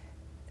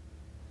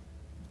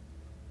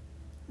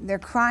they're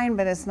crying,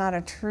 but it's not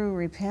a true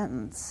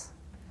repentance.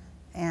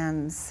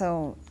 And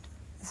so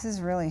this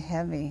is really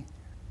heavy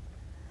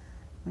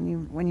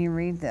when you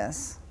read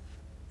this.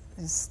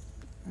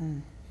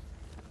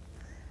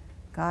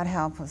 God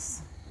help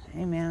us.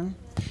 Amen.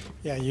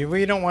 Yeah,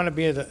 we don't want to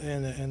be in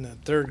the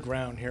third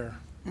ground here.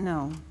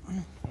 No.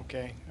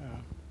 Okay.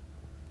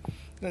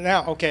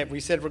 Now, okay, we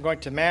said we're going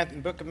to the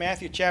book of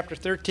Matthew chapter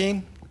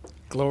 13.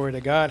 Glory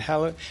to God.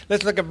 Hallelujah.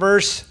 Let's look at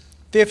verse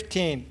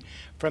 15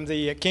 from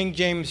the King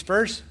James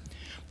verse.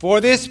 For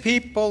this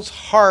people's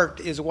heart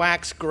is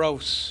wax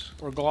gross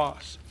or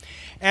gloss,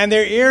 and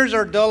their ears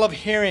are dull of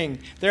hearing.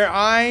 Their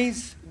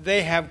eyes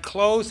they have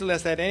closed,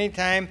 lest at any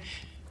time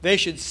they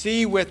should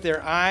see with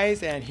their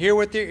eyes and hear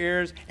with their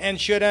ears,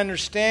 and should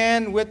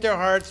understand with their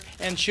hearts,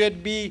 and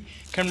should be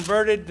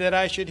converted, that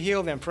I should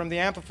heal them. From the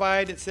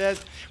Amplified it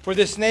says, for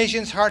this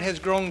nation's heart has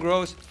grown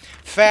gross,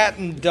 fat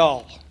and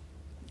dull,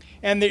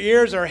 and their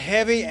ears are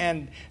heavy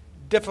and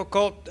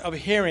difficult of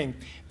hearing.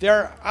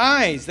 Their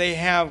eyes they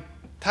have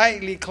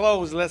tightly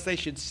closed, lest they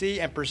should see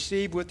and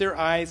perceive with their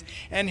eyes,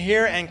 and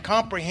hear and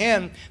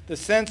comprehend the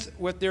sense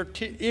with their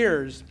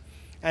ears,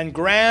 and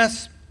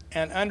grasp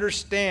and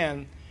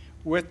understand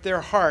with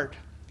their heart,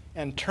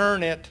 and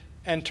turn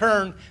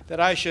that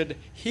I should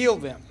heal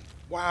them.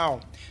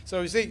 Wow.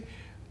 So you see,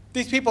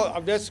 these people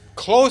are just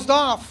closed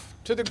off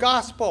to the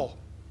gospel.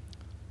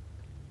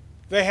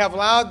 They have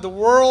allowed the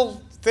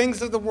world,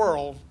 things of the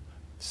world,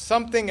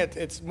 something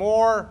it's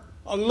more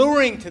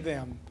alluring to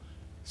them.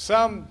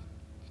 Some,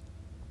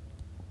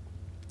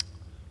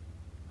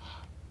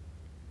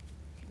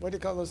 what do you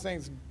call those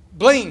things?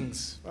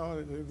 Blings.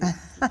 Oh,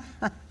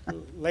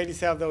 ladies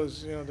have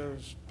those,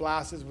 those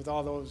blouses with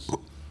all those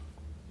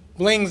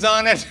blings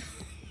on it.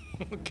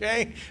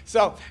 Okay,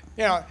 so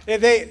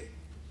they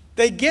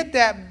get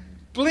that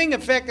bling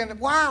effect, and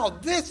wow,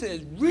 this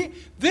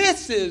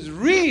is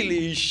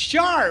really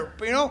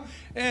sharp,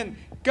 and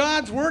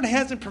God's word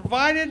hasn't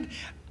provided.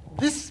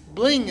 This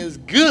bling is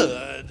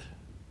good.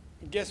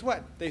 And guess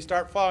what? They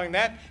start following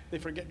that. They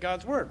forget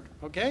God's word.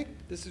 Okay,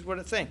 this is what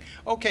it's saying.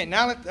 Okay,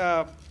 now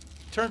let's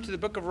turn to the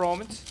book of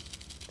Romans,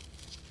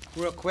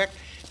 real quick,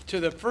 to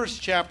the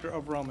first chapter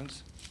of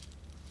Romans.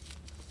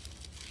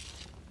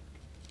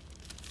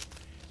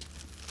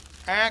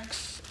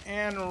 Acts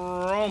and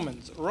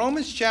Romans.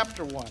 Romans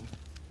chapter 1.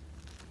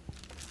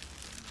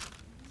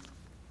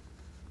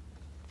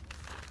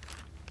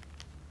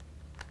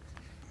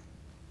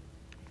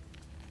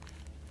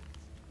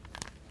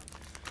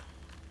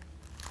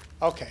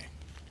 Okay.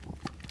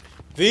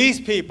 These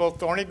people,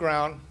 thorny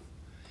ground,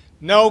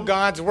 know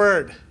God's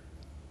word,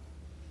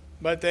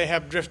 but they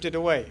have drifted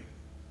away.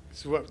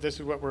 This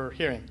is what we're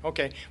hearing.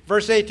 Okay.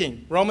 Verse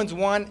 18. Romans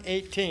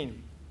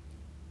 1:18.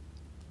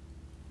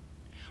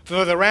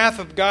 For the wrath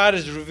of God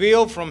is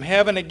revealed from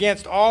heaven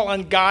against all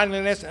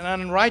ungodliness and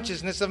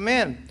unrighteousness of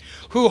men,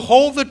 who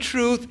hold the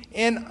truth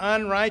in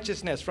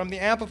unrighteousness. From the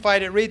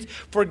Amplified it reads,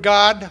 for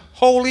God,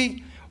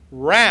 holy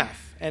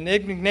wrath and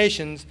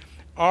indignations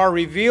are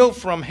revealed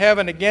from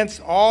heaven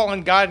against all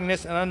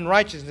ungodliness and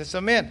unrighteousness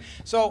of men.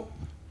 So,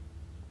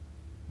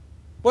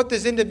 what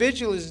this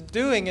individual is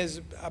doing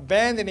is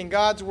abandoning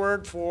God's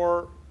word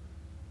for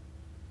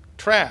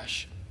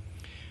trash,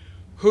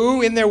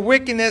 who in their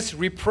wickedness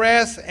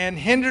repress and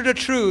hinder the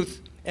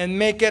truth and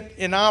make it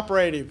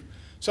inoperative.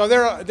 So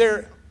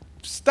they're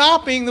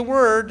stopping the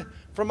word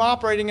from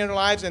operating in their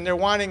lives, and they're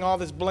wanting all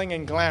this bling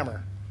and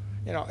glamour.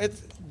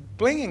 It's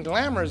bling and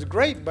glamour is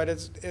great, but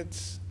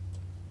it's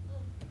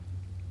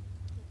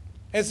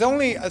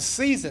only a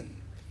season.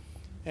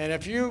 And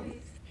if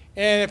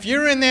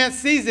you're in that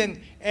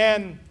season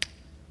and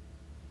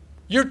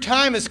your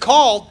time is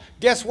called,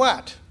 guess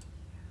what?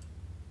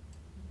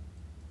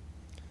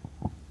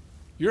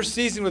 Your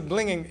season with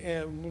bling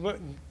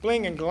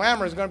and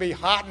glamour is going to be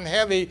hot and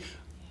heavy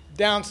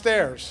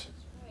downstairs.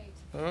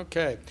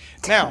 Okay.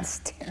 Now,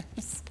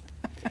 Downstairs.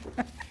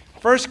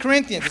 1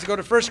 Corinthians. Let's go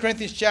to 1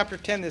 Corinthians chapter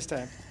 10 this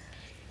time.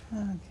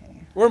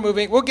 Okay. We're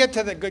moving. We'll get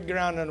to the good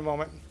ground in a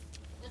moment.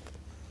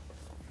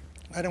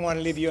 I don't want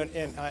to leave you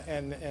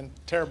in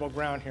terrible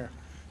ground here.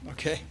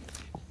 Okay.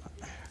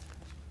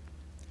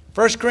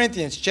 1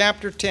 Corinthians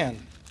chapter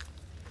 10.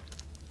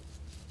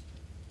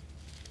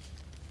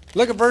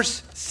 Look at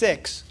verse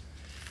 6.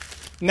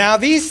 Now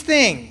these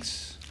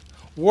things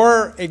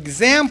were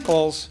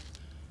examples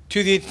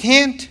to the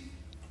intent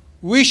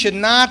we should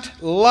not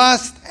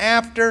lust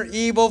after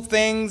evil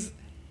things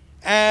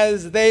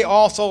as they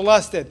also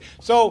lusted.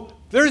 So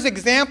there's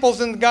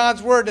examples in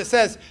God's word that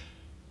says,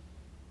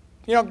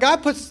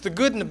 God puts the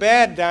good and the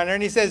bad down there,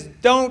 and he says,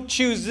 don't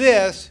choose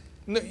this.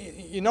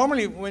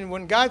 Normally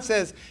when God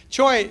says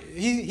choice,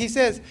 he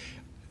says,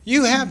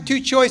 you have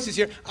two choices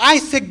here. I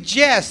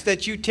suggest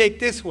that you take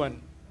this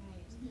one.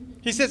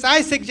 He says,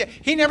 I suggest.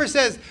 He never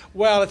says,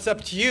 well, it's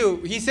up to you.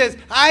 He says,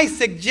 I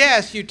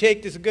suggest you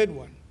take this good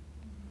one.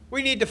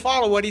 We need to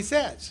follow what he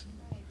says.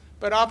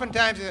 But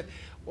oftentimes,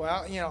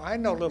 well, I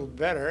know a little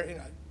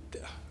better.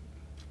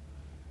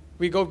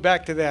 We go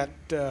back to that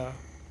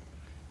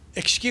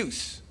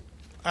excuse.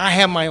 I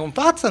have my own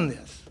thoughts on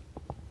this.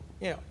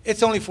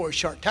 It's only for a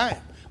short time.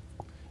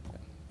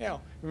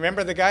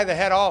 Remember the guy that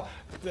had all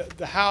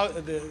the house,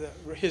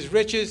 his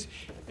riches,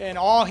 and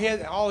all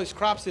his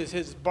crops,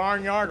 his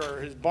barnyard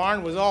or his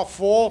barn was all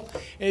full.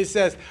 And he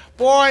says,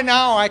 "Boy,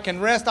 now I can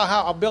rest.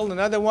 I'll build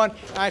another one.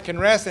 I can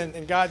rest."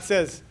 And God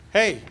says,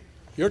 "Hey,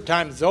 your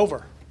time is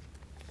over."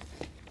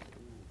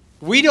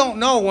 We don't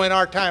know when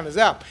our time is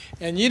up,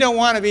 and you don't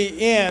want to be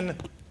in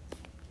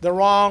the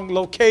wrong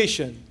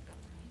location.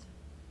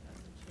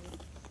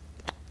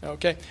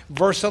 Okay,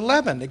 verse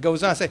 11. It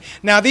goes on to say,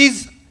 "Now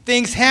these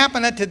things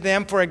happen unto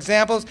them for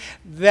examples,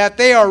 that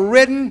they are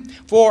written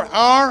for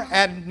our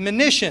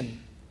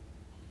admonition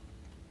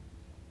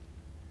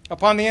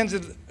upon the ends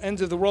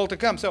of the world to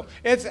come." So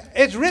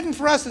it's written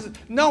for us to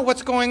know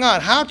what's going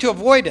on, how to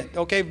avoid it.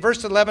 Okay,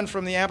 verse 11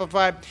 from the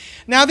Amplified.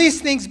 "Now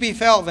these things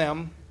befell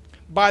them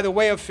by the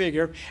way of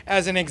figure,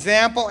 as an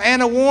example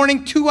and a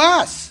warning to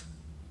us.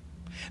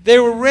 They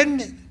were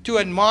written to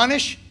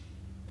admonish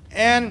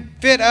and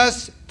fit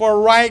us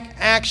for right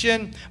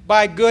action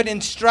by good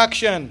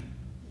instruction.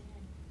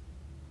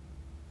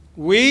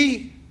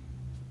 We,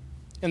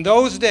 in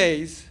those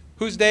days,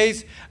 whose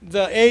days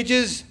the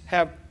ages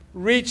have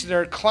reached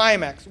their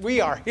climax,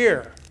 we are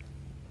here.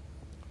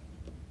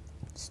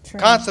 It's true.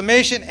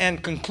 Consummation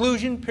and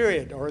conclusion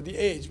period, or the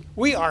age.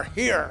 We are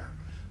here.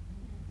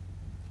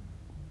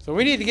 So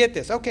we need to get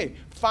this. Okay,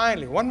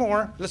 finally, one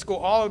more. Let's go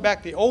all the way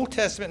back to the Old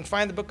Testament and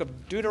find the book of You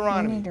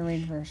Deuteronomy. need to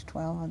read verse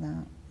 12 of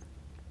that.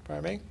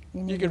 Pardon me?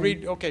 You You need can to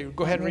read. Okay,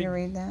 go ahead and Want me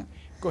read. to read that?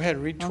 Go ahead,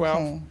 read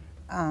 12.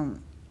 Okay.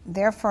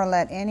 Therefore,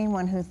 let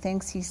anyone who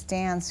thinks he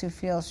stands, who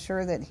feels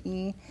sure that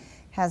he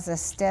has a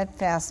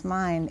steadfast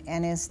mind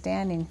and is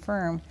standing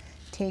firm,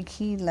 take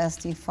heed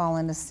lest he fall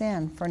into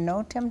sin. For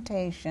no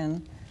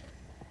temptation,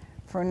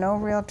 for no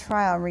real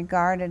trial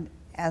regarded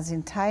as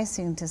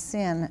enticing to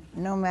sin,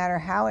 no matter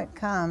how it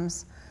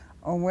comes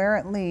or where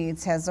it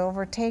leads, has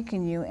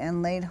overtaken you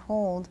and laid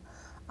hold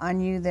on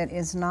you that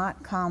is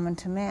not common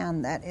to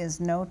man. That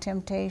is, no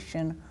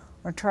temptation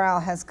or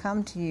trial has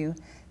come to you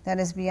that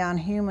is beyond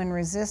human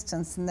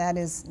resistance, and that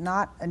is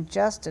not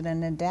adjusted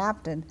and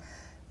adapted,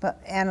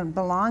 and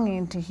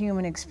belonging to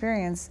human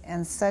experience,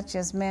 and such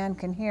as man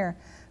can hear.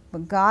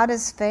 But God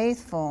is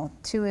faithful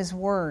to his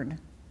word.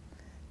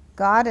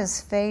 God is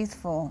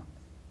faithful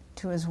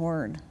to his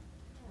word.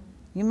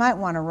 You might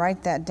want to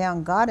write that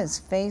down. God is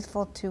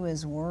faithful to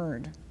his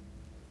word.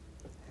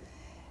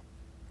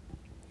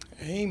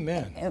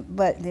 Amen.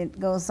 But it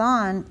goes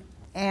on,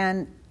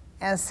 and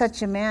as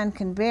such a man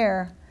can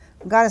bear,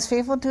 God is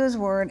faithful to his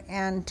word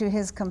and to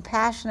his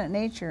compassionate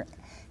nature,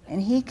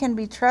 and he can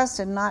be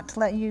trusted not to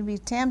let you be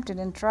tempted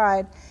and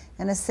tried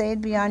and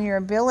assayed beyond your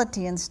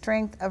ability and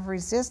strength of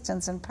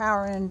resistance and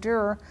power and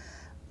endure.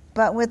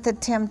 But with the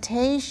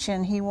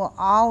temptation, he will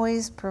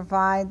always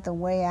provide the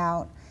way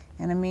out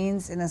and a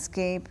means and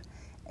escape,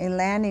 a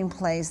landing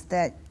place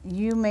that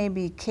you may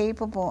be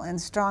capable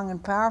and strong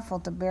and powerful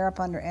to bear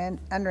up under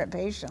it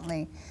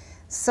patiently.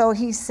 So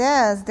he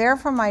says,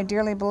 therefore, my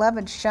dearly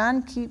beloved,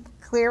 shun, keep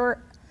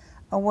clear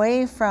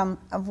away from,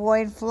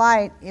 avoid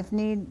flight, if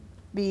need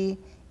be,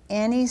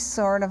 any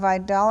sort of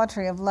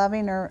idolatry of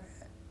loving or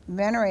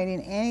venerating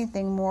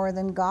anything more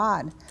than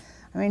God.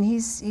 I mean,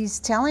 he's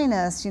telling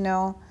us,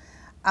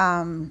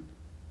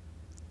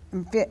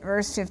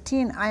 verse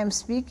 15, I am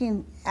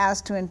speaking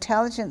as to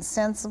intelligent,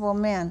 sensible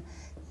men.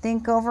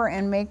 Think over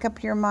and make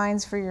up your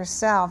minds for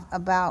yourself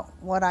about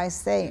what I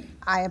say.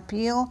 I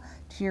appeal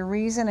to your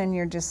reason and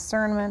your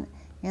discernment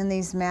in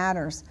these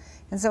matters.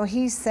 And so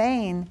he's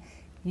saying,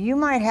 you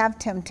might have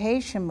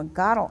temptation, but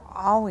God will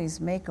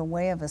always make a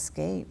way of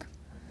escape.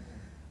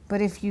 But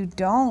if you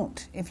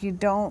don't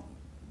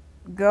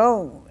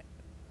go,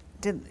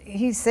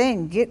 he's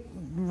saying,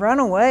 run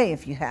away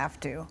if you have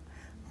to.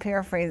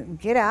 Paraphrase,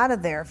 get out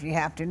of there if you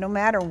have to, no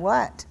matter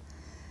what.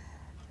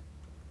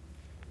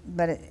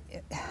 But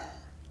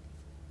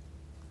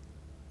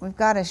we've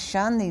got to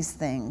shun these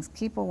things,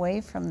 keep away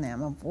from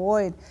them,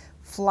 avoid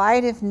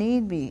flight if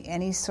need be,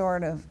 any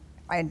sort of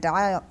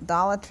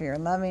idolatry or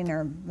loving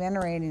or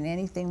venerating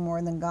anything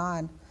more than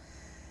God.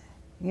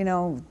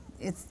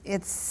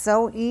 It's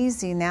so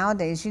easy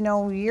nowadays.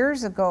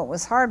 Years ago it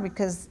was hard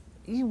because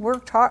you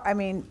worked hard. I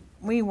mean,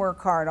 we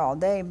work hard all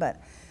day,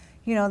 but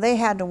they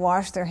had to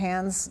wash their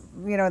hands,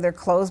 their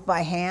clothes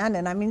by hand,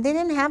 and I mean, they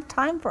didn't have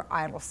time for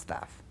idle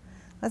stuff.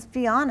 Let's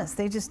be honest,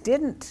 they just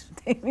didn't.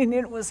 I mean,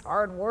 it was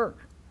hard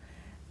work.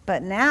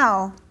 But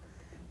now,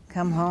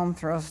 come home,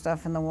 throw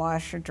stuff in the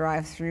washer,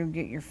 drive through,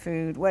 get your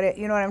food.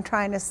 You know what I'm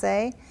trying to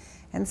say?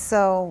 And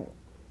so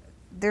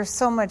there's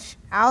so much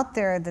out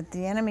there that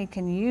the enemy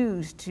can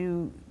use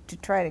to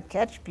try to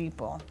catch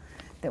people,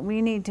 that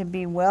we need to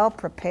be well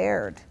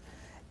prepared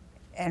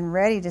and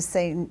ready to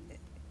say,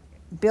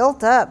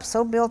 built up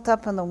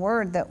in the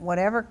word that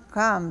whatever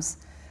comes,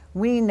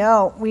 we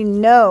know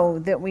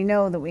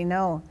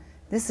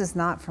this is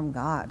not from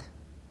God.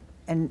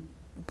 And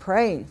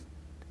pray,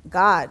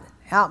 God,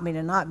 help me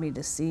to not be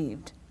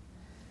deceived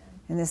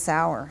in this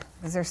hour,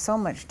 because there's so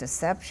much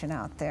deception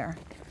out there.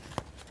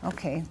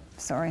 Okay,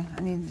 sorry,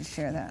 I needed to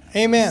share that.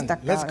 Amen.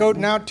 Let's go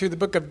now to the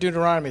book of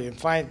Deuteronomy and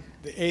find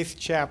the 8th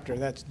chapter.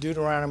 That's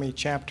Deuteronomy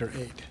chapter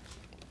 8.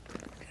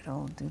 Good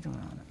old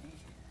Deuteronomy.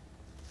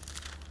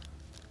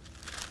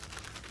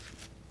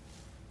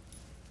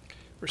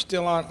 We're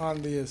still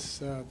on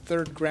this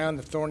third ground,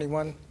 the thorny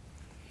one.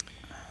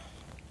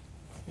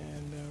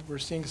 And we're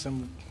seeing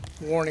some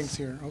warnings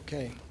here.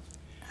 Okay.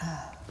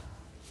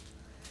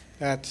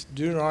 That's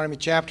Deuteronomy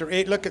chapter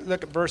 8. Look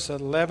at verse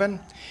 11.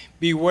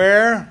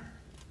 Beware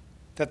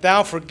that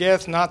thou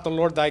forgettest not the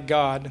Lord thy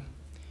God,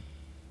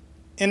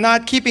 in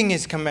not keeping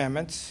his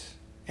commandments,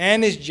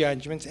 and his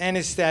judgments, and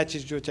his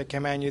statutes which I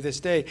command you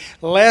this day,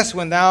 lest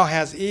when thou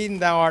hast eaten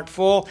thou art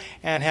full,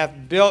 and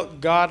hast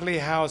built godly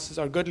houses,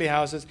 or goodly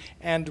houses,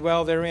 and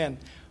dwell therein.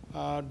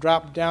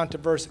 Drop down to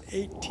verse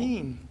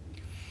 18.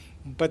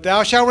 But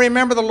thou shalt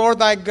remember the Lord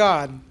thy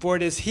God, for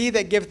it is he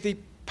that giveth thee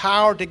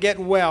power to get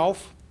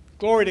wealth.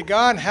 Glory to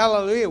God,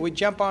 hallelujah. We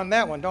jump on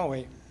that one, don't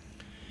we?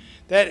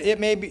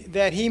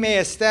 that he may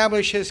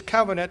establish his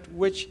covenant,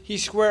 which he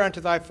sware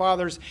unto thy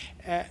fathers,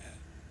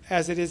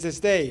 as it is this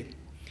day.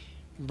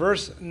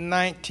 Verse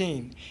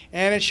 19.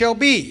 And it shall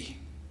be,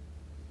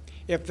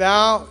 if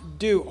thou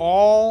do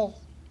all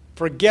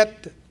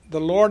forget the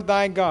Lord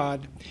thy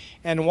God,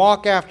 and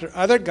walk after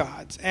other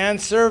gods,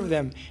 and serve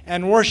them,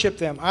 and worship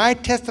them, I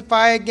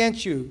testify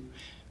against you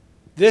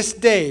this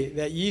day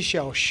that ye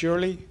shall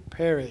surely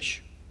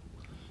perish.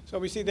 So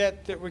we see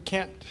that we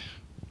can't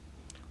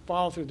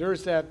follow through.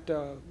 There's that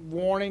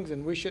warnings,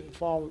 and we shouldn't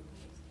fall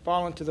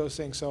into those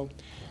things. So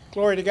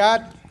glory to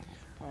God.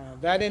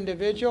 That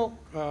individual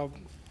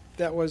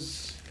that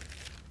was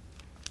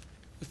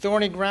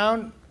thorny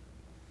ground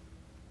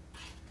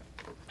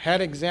had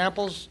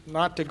examples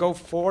not to go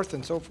forth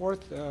and so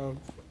forth.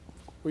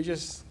 We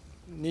just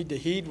need to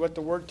heed what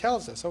the Word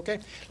tells us, okay?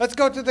 Let's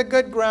go to the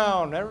good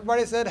ground.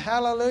 Everybody said,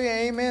 hallelujah,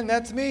 amen,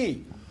 that's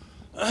me.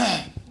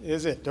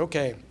 Is it?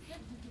 Okay.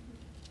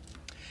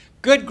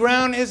 Good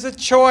ground is a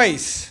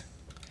choice.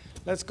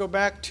 Let's go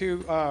back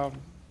to,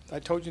 I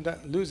told you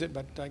not to lose it,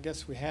 but I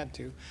guess we had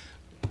to.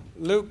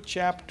 Luke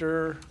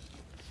chapter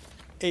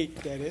 8,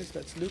 that is.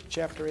 That's Luke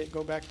chapter 8.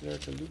 Go back there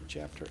to Luke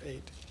chapter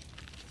 8.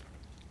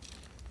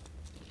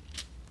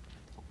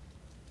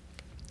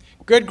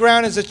 Good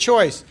ground is a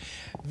choice.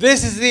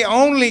 This is the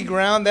only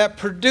ground that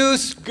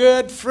produced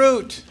good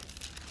fruit.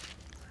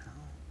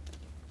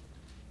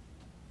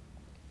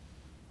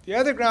 The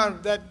other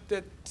ground that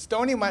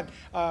thorny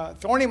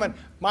one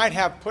might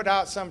have put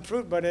out some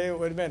fruit, but it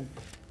would have been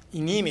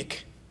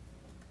anemic,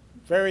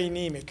 very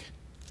anemic.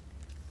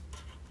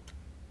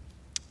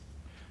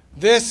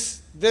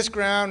 This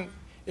ground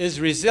is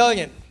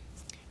resilient.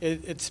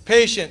 It's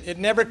patient. It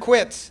never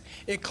quits.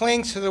 It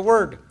clings to the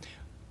Word.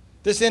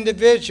 This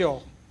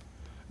individual,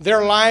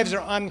 their lives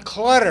are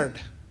uncluttered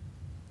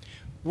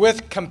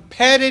with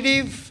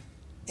competitive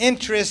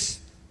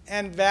interests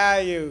and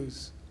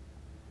values.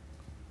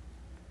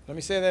 Let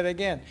me say that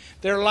again.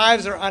 Their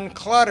lives are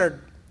uncluttered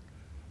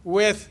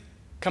with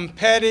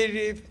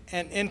competitive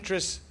and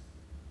interest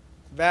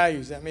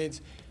values. That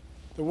means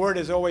the Word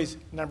is always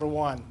number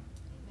one. Amen.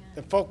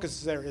 The focus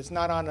is there. It's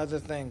not on other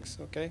things,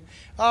 okay?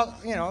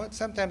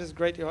 Sometimes it's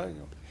great,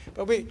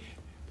 but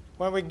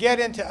when we get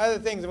into other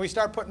things and we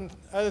start putting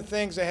other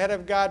things ahead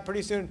of God,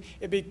 pretty soon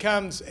it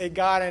becomes a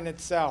God in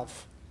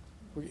itself.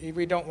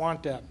 We don't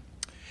want that.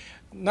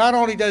 Not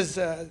only does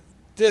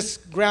this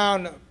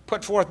ground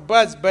put forth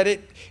buds, but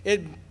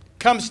it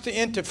comes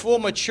into full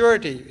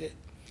maturity.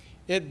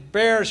 It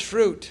bears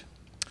fruit.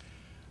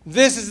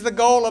 This is the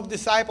goal of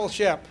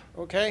discipleship,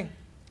 okay?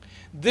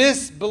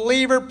 This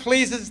believer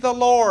pleases the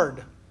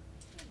Lord.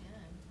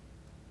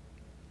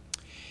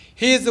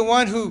 He is the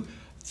one who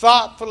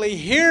thoughtfully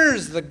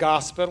hears the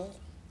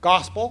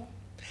gospel,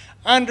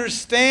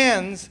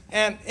 understands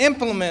and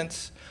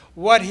implements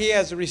what he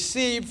has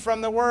received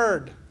from the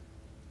Word.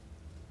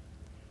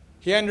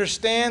 He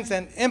understands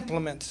and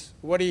implements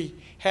what he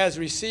has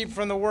received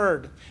from the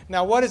Word.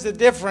 Now, what is the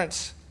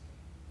difference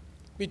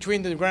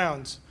between the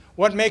grounds?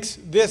 What makes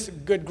this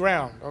good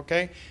ground,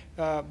 okay?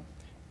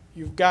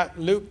 You've got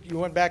Luke, you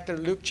went back to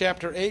Luke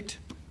chapter 8.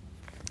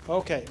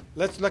 Okay,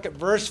 let's look at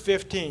verse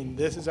 15.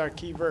 This is our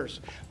key verse.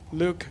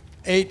 Luke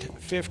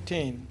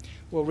 8:15.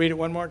 We'll read it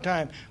one more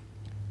time.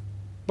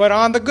 But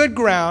on the good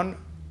ground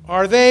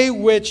are they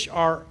which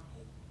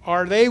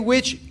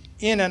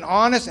in an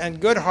honest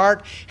and good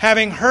heart,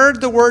 having heard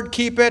the word,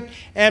 keep it,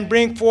 and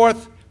bring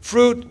forth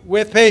fruit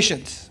with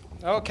patience.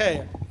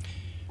 Okay.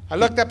 I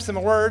looked up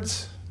some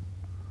words,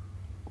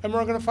 and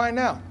we're going to find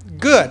out.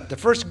 Good, the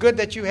first good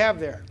that you have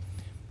there.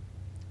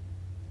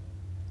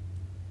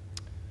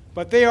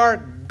 But they are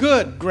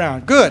good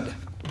ground. Good.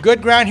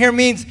 Good ground here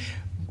means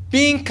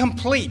being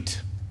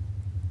complete,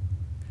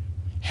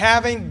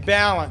 having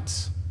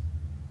balance.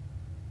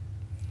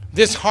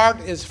 This heart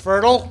is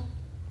fertile,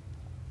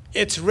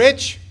 it's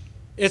rich,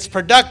 it's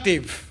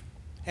productive,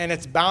 and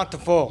it's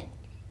bountiful.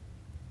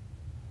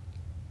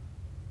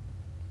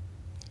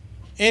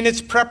 In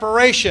its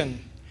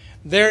preparation,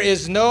 there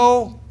is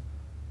no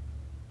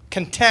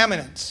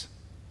contaminants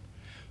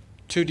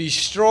to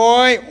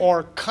destroy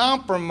or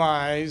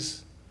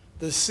compromise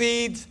the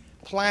seeds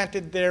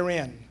planted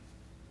therein.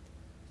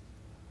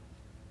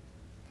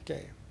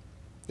 Okay.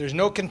 There's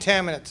no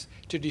contaminants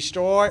to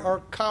destroy or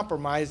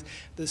compromise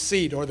the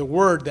seed or the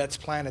word that's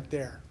planted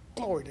there.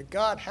 Glory to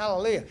God.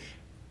 Hallelujah.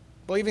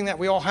 Believing that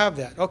we all have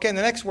that. Okay, and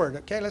the next word.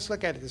 Okay, let's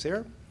look at this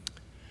here.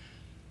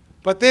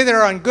 But they that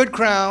are on good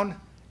ground,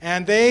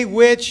 and they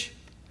which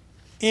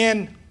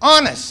in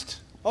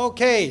honest.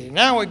 Okay,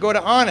 now we go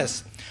to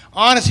honest.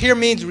 Honest here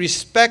means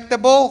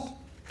respectable,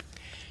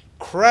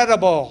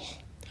 credible,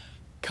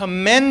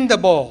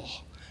 commendable,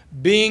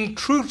 being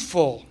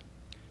truthful,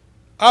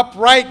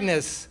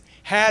 uprightness,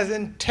 has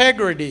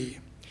integrity,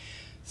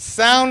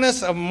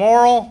 soundness of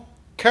moral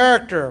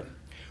character,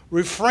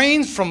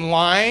 refrains from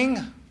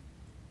lying,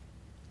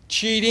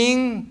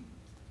 cheating,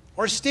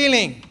 or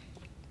stealing.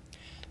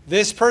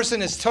 This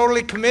person is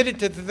totally committed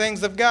to the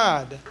things of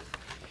God.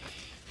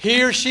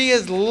 He or she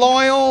is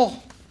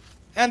loyal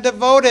and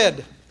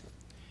devoted.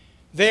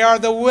 They are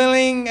the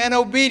willing and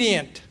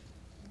obedient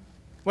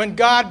when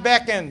God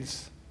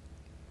beckons.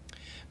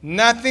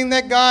 Nothing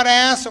that God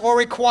asks or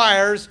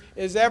requires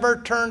is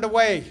ever turned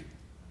away.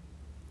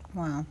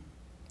 Wow.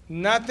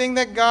 Nothing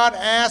that God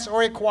asks or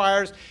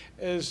requires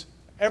is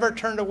ever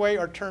turned away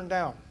or turned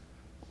down.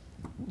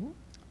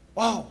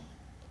 Wow.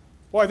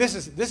 Boy, this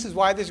is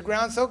why this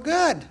ground's so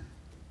good.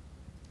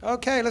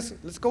 Okay,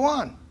 let's go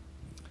on.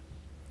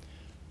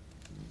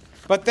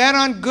 But that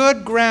on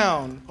good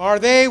ground are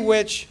they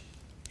which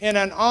in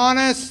an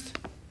honest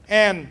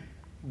and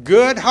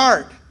good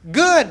heart.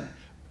 Good.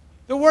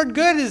 The word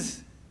good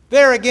is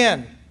there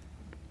again.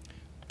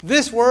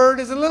 This word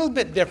is a little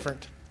bit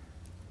different.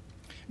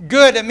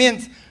 Good, it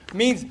means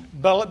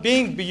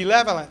being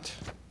benevolent,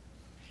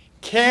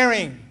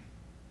 caring,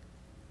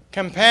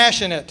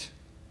 compassionate,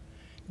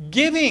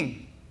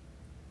 giving,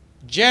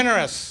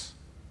 generous,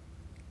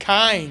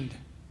 kind,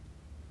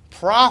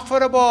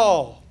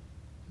 profitable,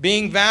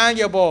 being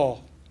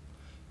valuable,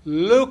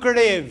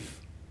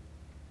 lucrative,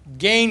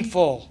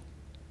 gainful.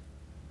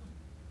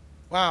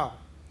 Wow.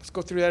 Let's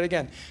go through that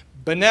again.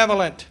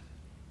 Benevolent,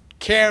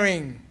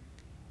 caring,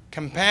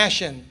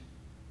 compassionate,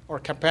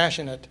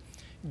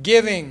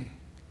 giving,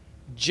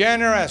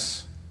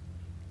 generous,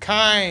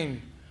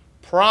 kind,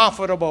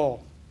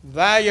 profitable,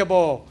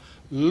 valuable,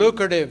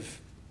 lucrative,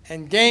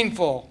 and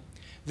gainful.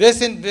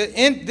 This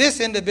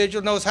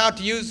individual knows how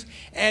to use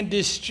and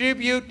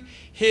distribute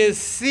his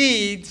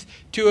seeds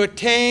to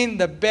attain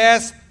the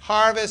best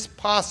harvest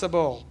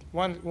possible.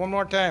 One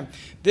more time.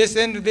 This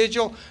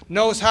individual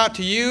knows how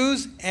to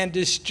use and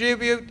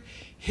distribute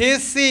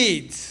his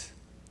seeds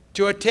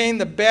to attain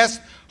the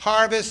best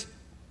harvest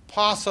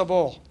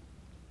possible.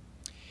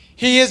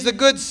 He is the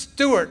good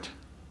steward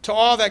to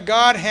all that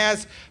God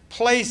has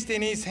placed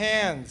in his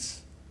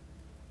hands.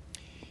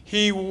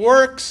 He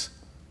works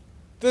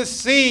the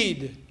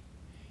seed.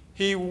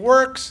 He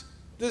works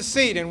the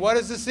seed. And what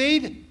is the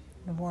seed?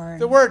 The Word.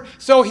 The Word.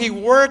 So he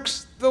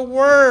works the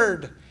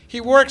Word. He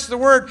works the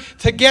Word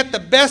to get the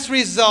best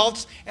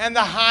results and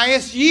the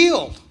highest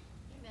yield.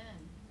 Amen.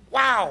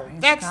 Wow,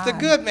 praise that's God. The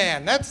good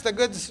man. That's the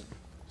good.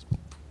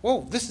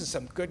 Whoa, this is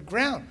some good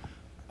ground.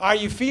 Are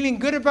you feeling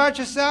good about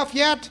yourself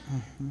yet?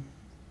 Mm-hmm.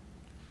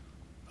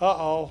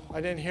 Uh-oh,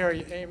 I didn't hear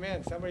you.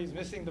 Amen. Somebody's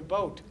missing the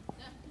boat.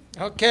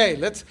 Okay,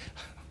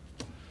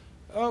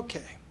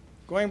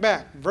 going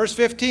back. Verse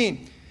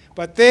 15.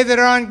 But they that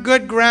are on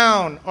good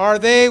ground are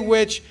they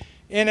which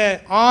in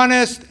an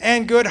honest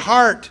and good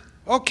heart.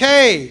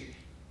 Okay.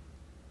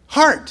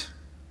 Heart.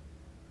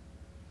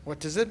 What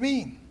does it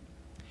mean?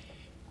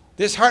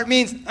 This heart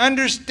means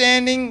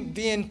understanding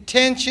the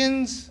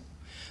intentions,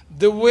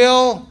 the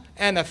will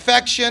and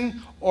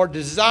affection or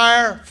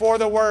desire for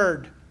the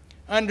word.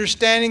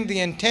 Understanding the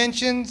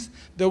intentions,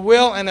 the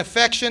will and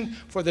affection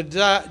for the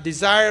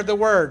desire of the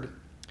word.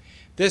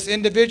 This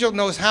individual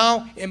knows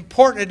how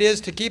important it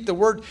is to keep the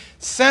word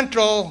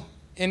central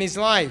in his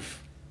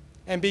life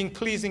and being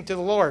pleasing to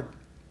the Lord.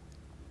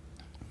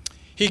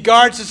 He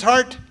guards his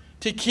heart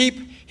to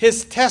keep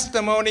his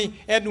testimony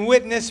and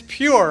witness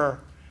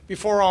pure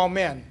before all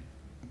men,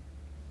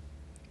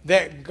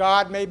 that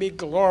God may be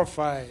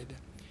glorified.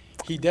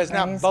 He does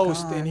not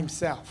boast in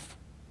himself.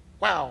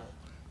 Wow.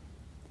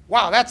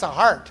 Wow, that's a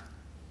heart.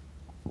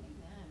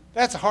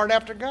 That's a heart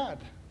after God.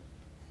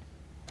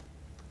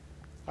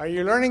 Are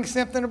you learning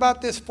something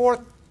about this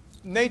fourth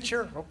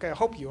nature? Okay, I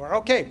hope you are.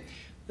 Okay,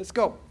 let's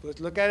go. Let's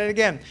look at it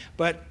again.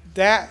 But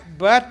that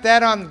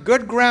on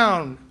good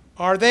ground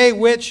are they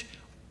which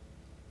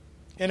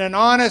in an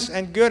honest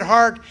and good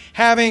heart,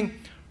 having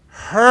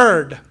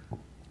heard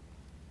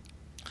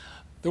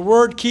the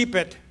word, keep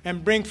it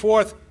and bring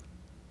forth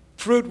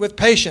fruit with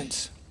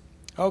patience.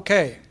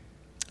 Okay,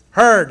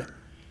 heard.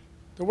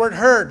 The word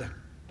heard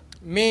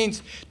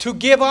means to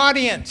give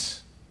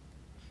audience.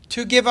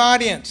 To give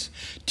audience.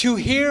 To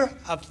hear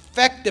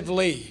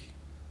effectively.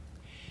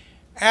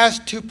 As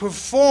to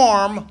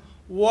perform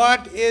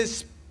what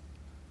is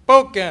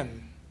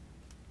spoken.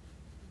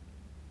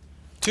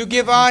 To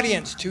give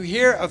audience. To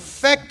hear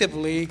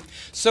effectively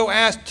so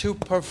as to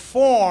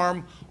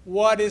perform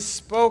what is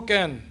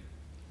spoken.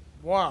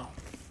 Wow.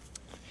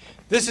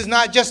 This is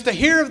not just a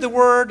hearer of the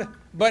word,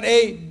 but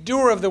a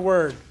doer of the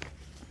word.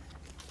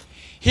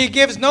 He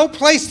gives no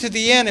place to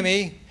the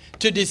enemy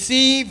to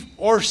deceive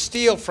or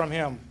steal from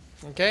him.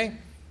 Okay?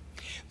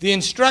 The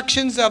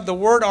instructions of the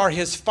word are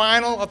his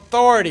final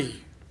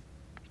authority.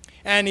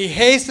 And he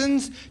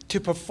hastens to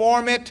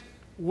perform it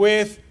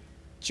with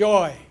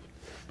joy.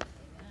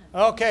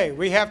 Okay,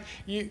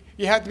 you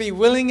have to be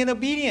willing and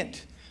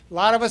obedient. A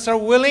lot of us are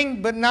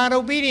willing but not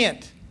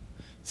obedient.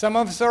 Some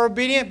of us are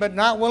obedient but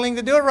not willing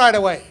to do it right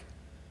away.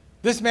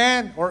 This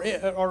man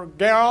or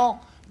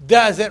girl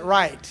does it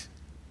right.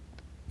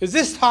 Is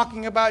this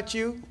talking about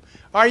you?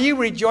 Are you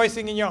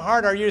rejoicing in your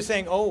heart? Or are you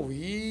saying, oh,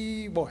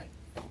 boy.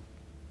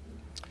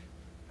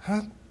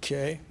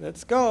 Okay,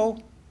 let's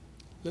go.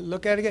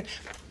 Look at it again.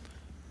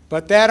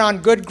 But that on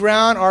good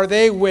ground are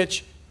they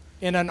which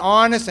in an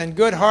honest and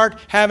good heart,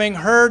 having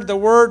heard the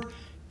word,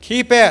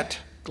 keep it.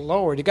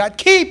 Glory to God.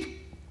 Keep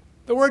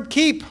The word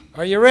keep.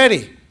 Are you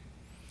ready?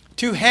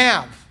 To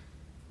have.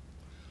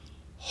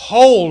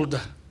 Hold.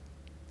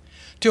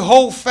 To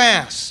hold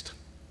fast.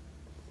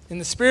 In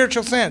the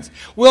spiritual sense.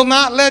 Will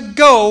not let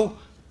go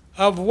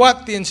of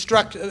what the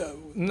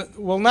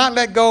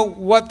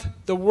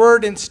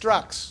word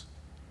instructs.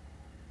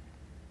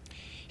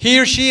 He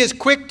or she is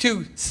quick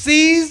to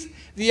seize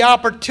the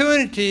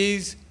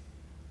opportunities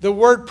the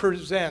word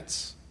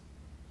presents.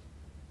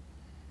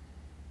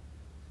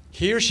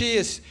 He or she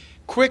is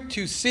quick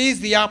to seize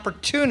the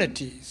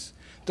opportunities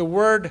the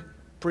word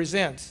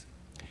presents.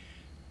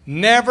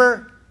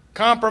 Never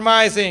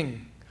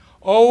compromising.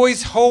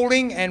 Always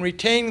holding and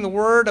retaining the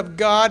word of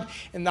God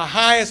in the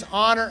highest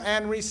honor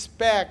and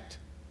respect.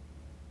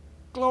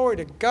 Glory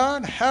to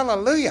God.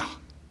 Hallelujah.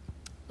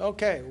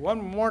 Okay,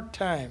 one more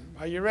time.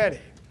 Are you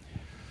ready?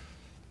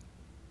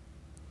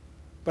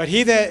 But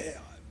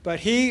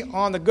he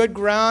on the good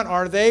ground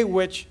are they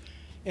which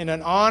in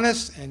an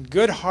honest and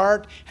good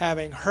heart,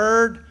 having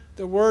heard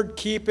the word,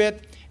 keep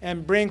it,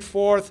 and bring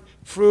forth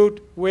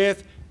fruit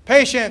with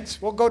patience.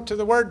 We'll go to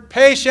the word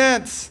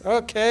patience.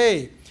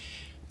 Okay.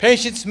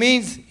 Patience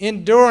means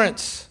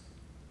endurance,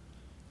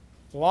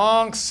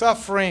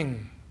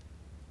 long-suffering,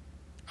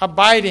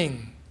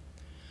 abiding,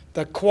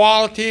 the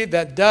quality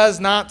that does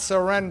not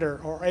surrender,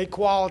 or a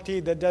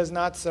quality that does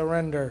not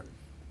surrender.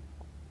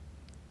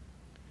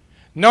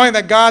 Knowing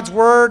that God's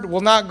word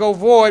will not go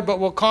void, but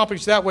will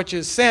accomplish that which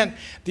is sent,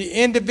 the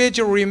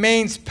individual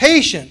remains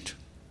patient.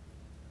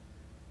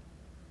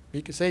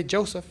 You could say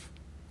Joseph.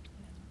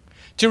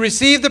 To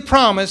receive the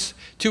promise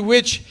to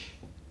which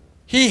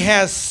he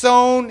has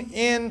sown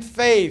in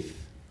faith.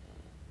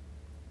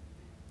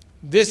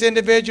 This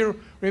individual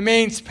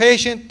remains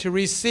patient to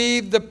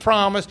receive the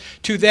promise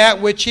to that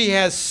which he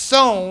has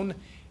sown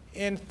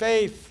in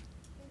faith.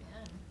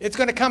 Amen. It's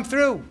going to come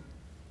through. Amen.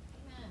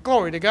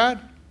 Glory to God.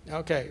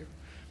 Okay.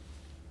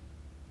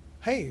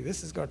 Hey,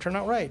 this is going to turn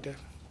out right.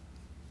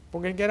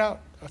 We're going to get out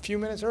a few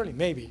minutes early,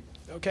 maybe.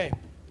 Okay.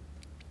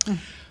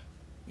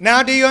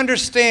 Now do you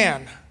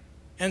understand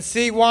and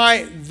see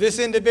why this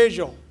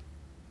individual,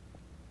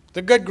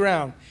 the good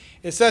ground,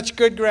 is such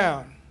good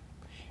ground,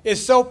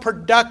 is so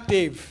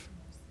productive,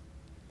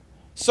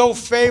 so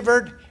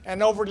favored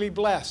and overly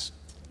blessed?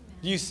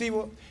 Do you see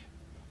what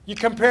you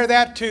compare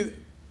that to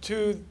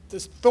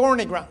this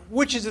thorny ground,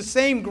 which is the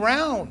same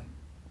ground,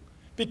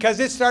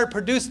 because it started to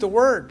produce the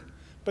word,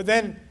 but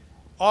then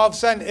all of a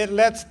sudden it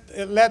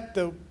let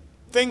the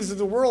things of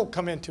the world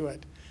come into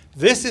it.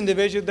 This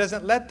individual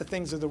doesn't let the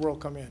things of the world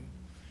come in.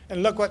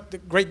 And look what the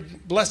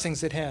great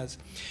blessings it has.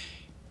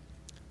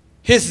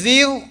 His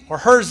zeal, or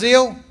her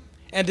zeal,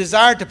 and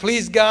desire to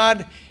please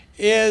God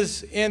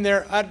is in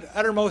their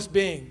uttermost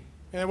being.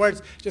 In other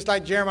words, just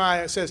like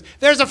Jeremiah says,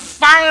 there's a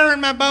fire in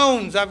my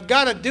bones. I've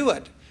got to do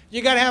it.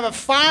 You got to have a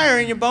fire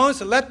in your bones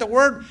to let the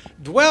word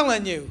dwell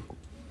in you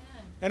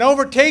and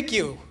overtake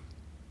you.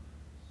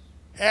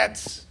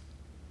 It's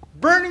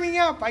burning me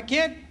up. I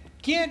can't.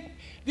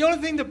 The only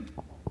thing that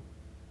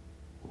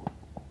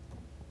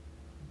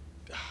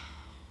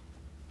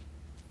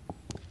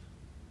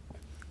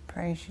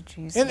praise you,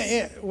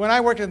 Jesus. When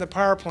I worked in the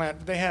power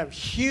plant, they have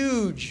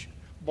huge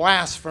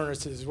blast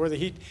furnaces where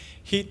they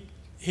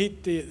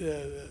heat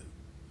the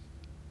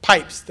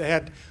pipes. They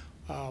had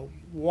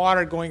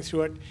water going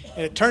through it,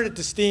 and it turned it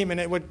to steam,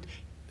 and it would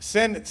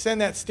send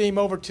that steam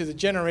over to the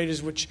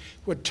generators, which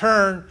would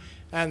turn,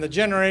 and the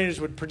generators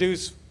would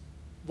produce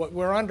what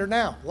we're under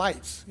now,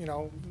 lights,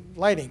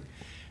 lighting.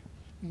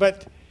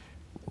 But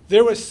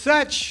there was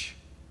such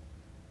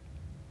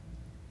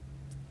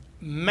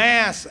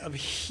mass of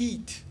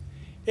heat.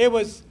 It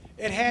was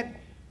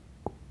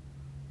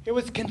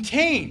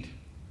contained.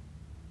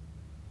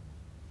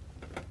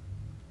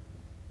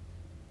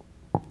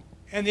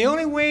 And the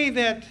only way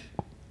that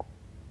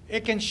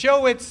it can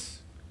show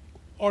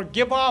or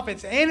give off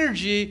its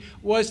energy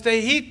was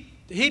to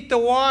heat the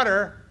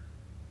water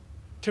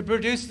to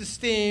produce the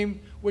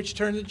steam, which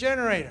turned the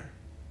generator.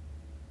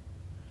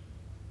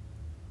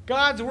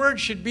 God's word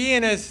should be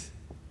in us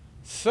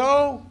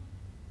so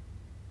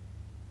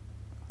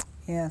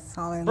yes,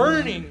 hallelujah.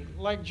 Burning,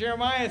 like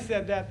Jeremiah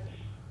said, that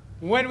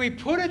when we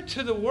put it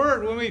to the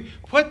word, when we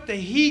put the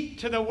heat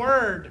to the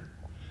word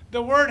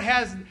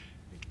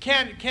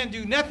can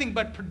do nothing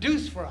but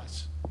produce for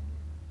us.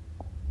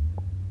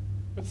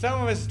 But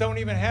some of us don't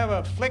even have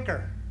a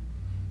flicker.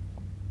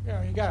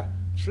 You got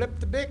to flip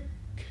the bic.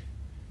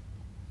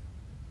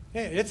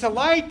 Yeah, it's a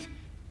light.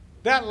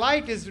 That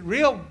light is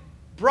real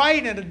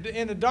bright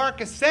in the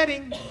darkest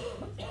setting.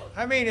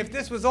 I mean, if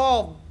this was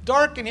all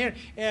dark in here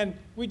and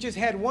we just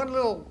had one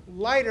little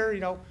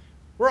lighter,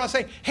 we're all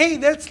saying, hey,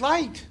 that's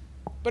light.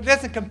 But it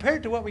doesn't compare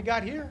to what we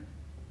got here.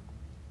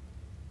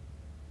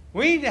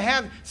 We need to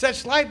have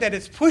such light that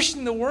it's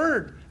pushing the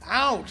word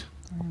out,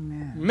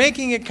 Amen.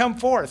 Making it come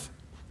forth.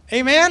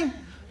 Amen?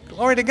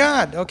 Glory to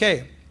God.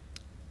 Okay.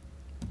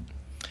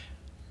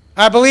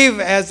 I believe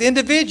as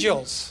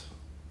individuals,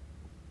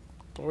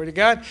 glory to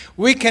God,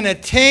 we can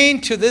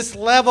attain to this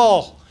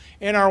level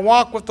in our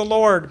walk with the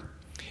Lord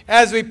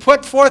as we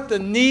put forth the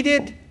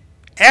needed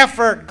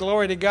effort,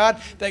 glory to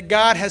God, that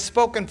God has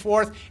spoken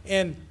forth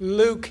in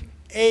Luke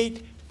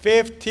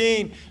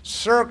 8:15.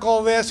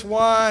 Circle this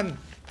one.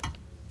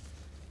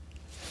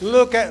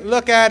 Look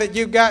at it.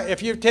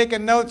 If you've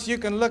taken notes, you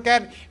can look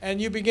at it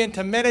and you begin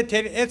to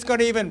meditate. It's going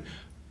to even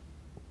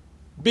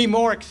be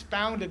more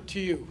expounded to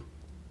you.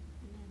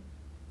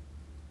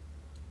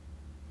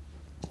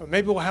 But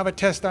maybe we'll have a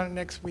test on it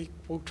next week.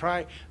 We'll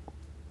try.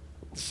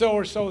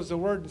 Sower sows the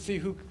word and see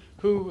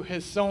who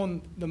has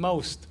sown the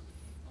most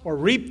or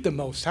reaped the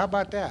most. How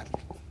about that?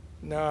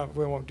 No,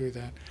 we won't do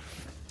that.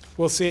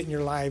 We'll see it in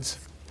your lives.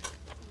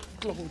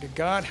 Glory to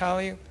God.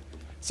 Hallelujah.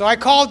 So I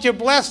called you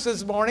blessed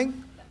this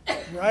morning.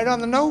 Right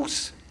on the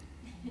nose.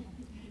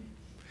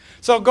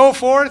 So go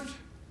forth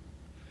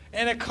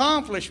and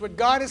accomplish what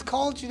God has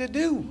called you to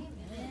do.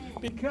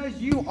 Because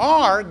you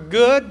are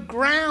good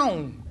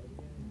ground.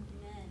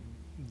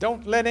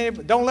 Don't let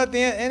the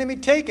enemy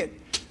take it.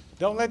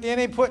 Don't let the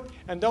enemy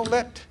don't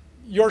let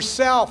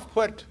yourself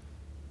put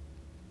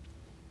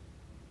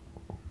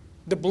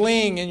the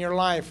bling in your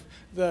life,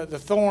 the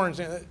thorns.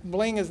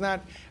 Bling is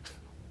not.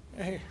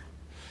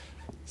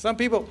 Some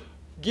people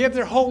give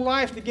their whole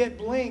life to get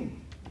bling.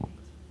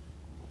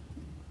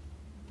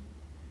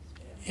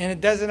 And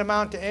it doesn't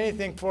amount to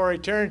anything for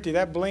eternity.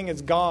 That bling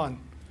is gone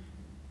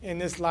in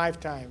this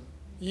lifetime.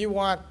 You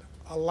want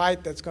a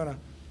light that's going to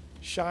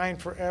shine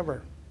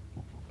forever.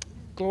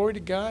 Glory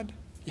to God.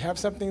 You have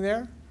something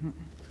there?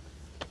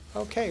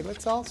 Okay,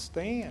 let's all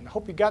stand. I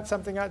hope you got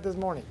something out this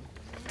morning.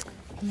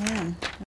 Amen.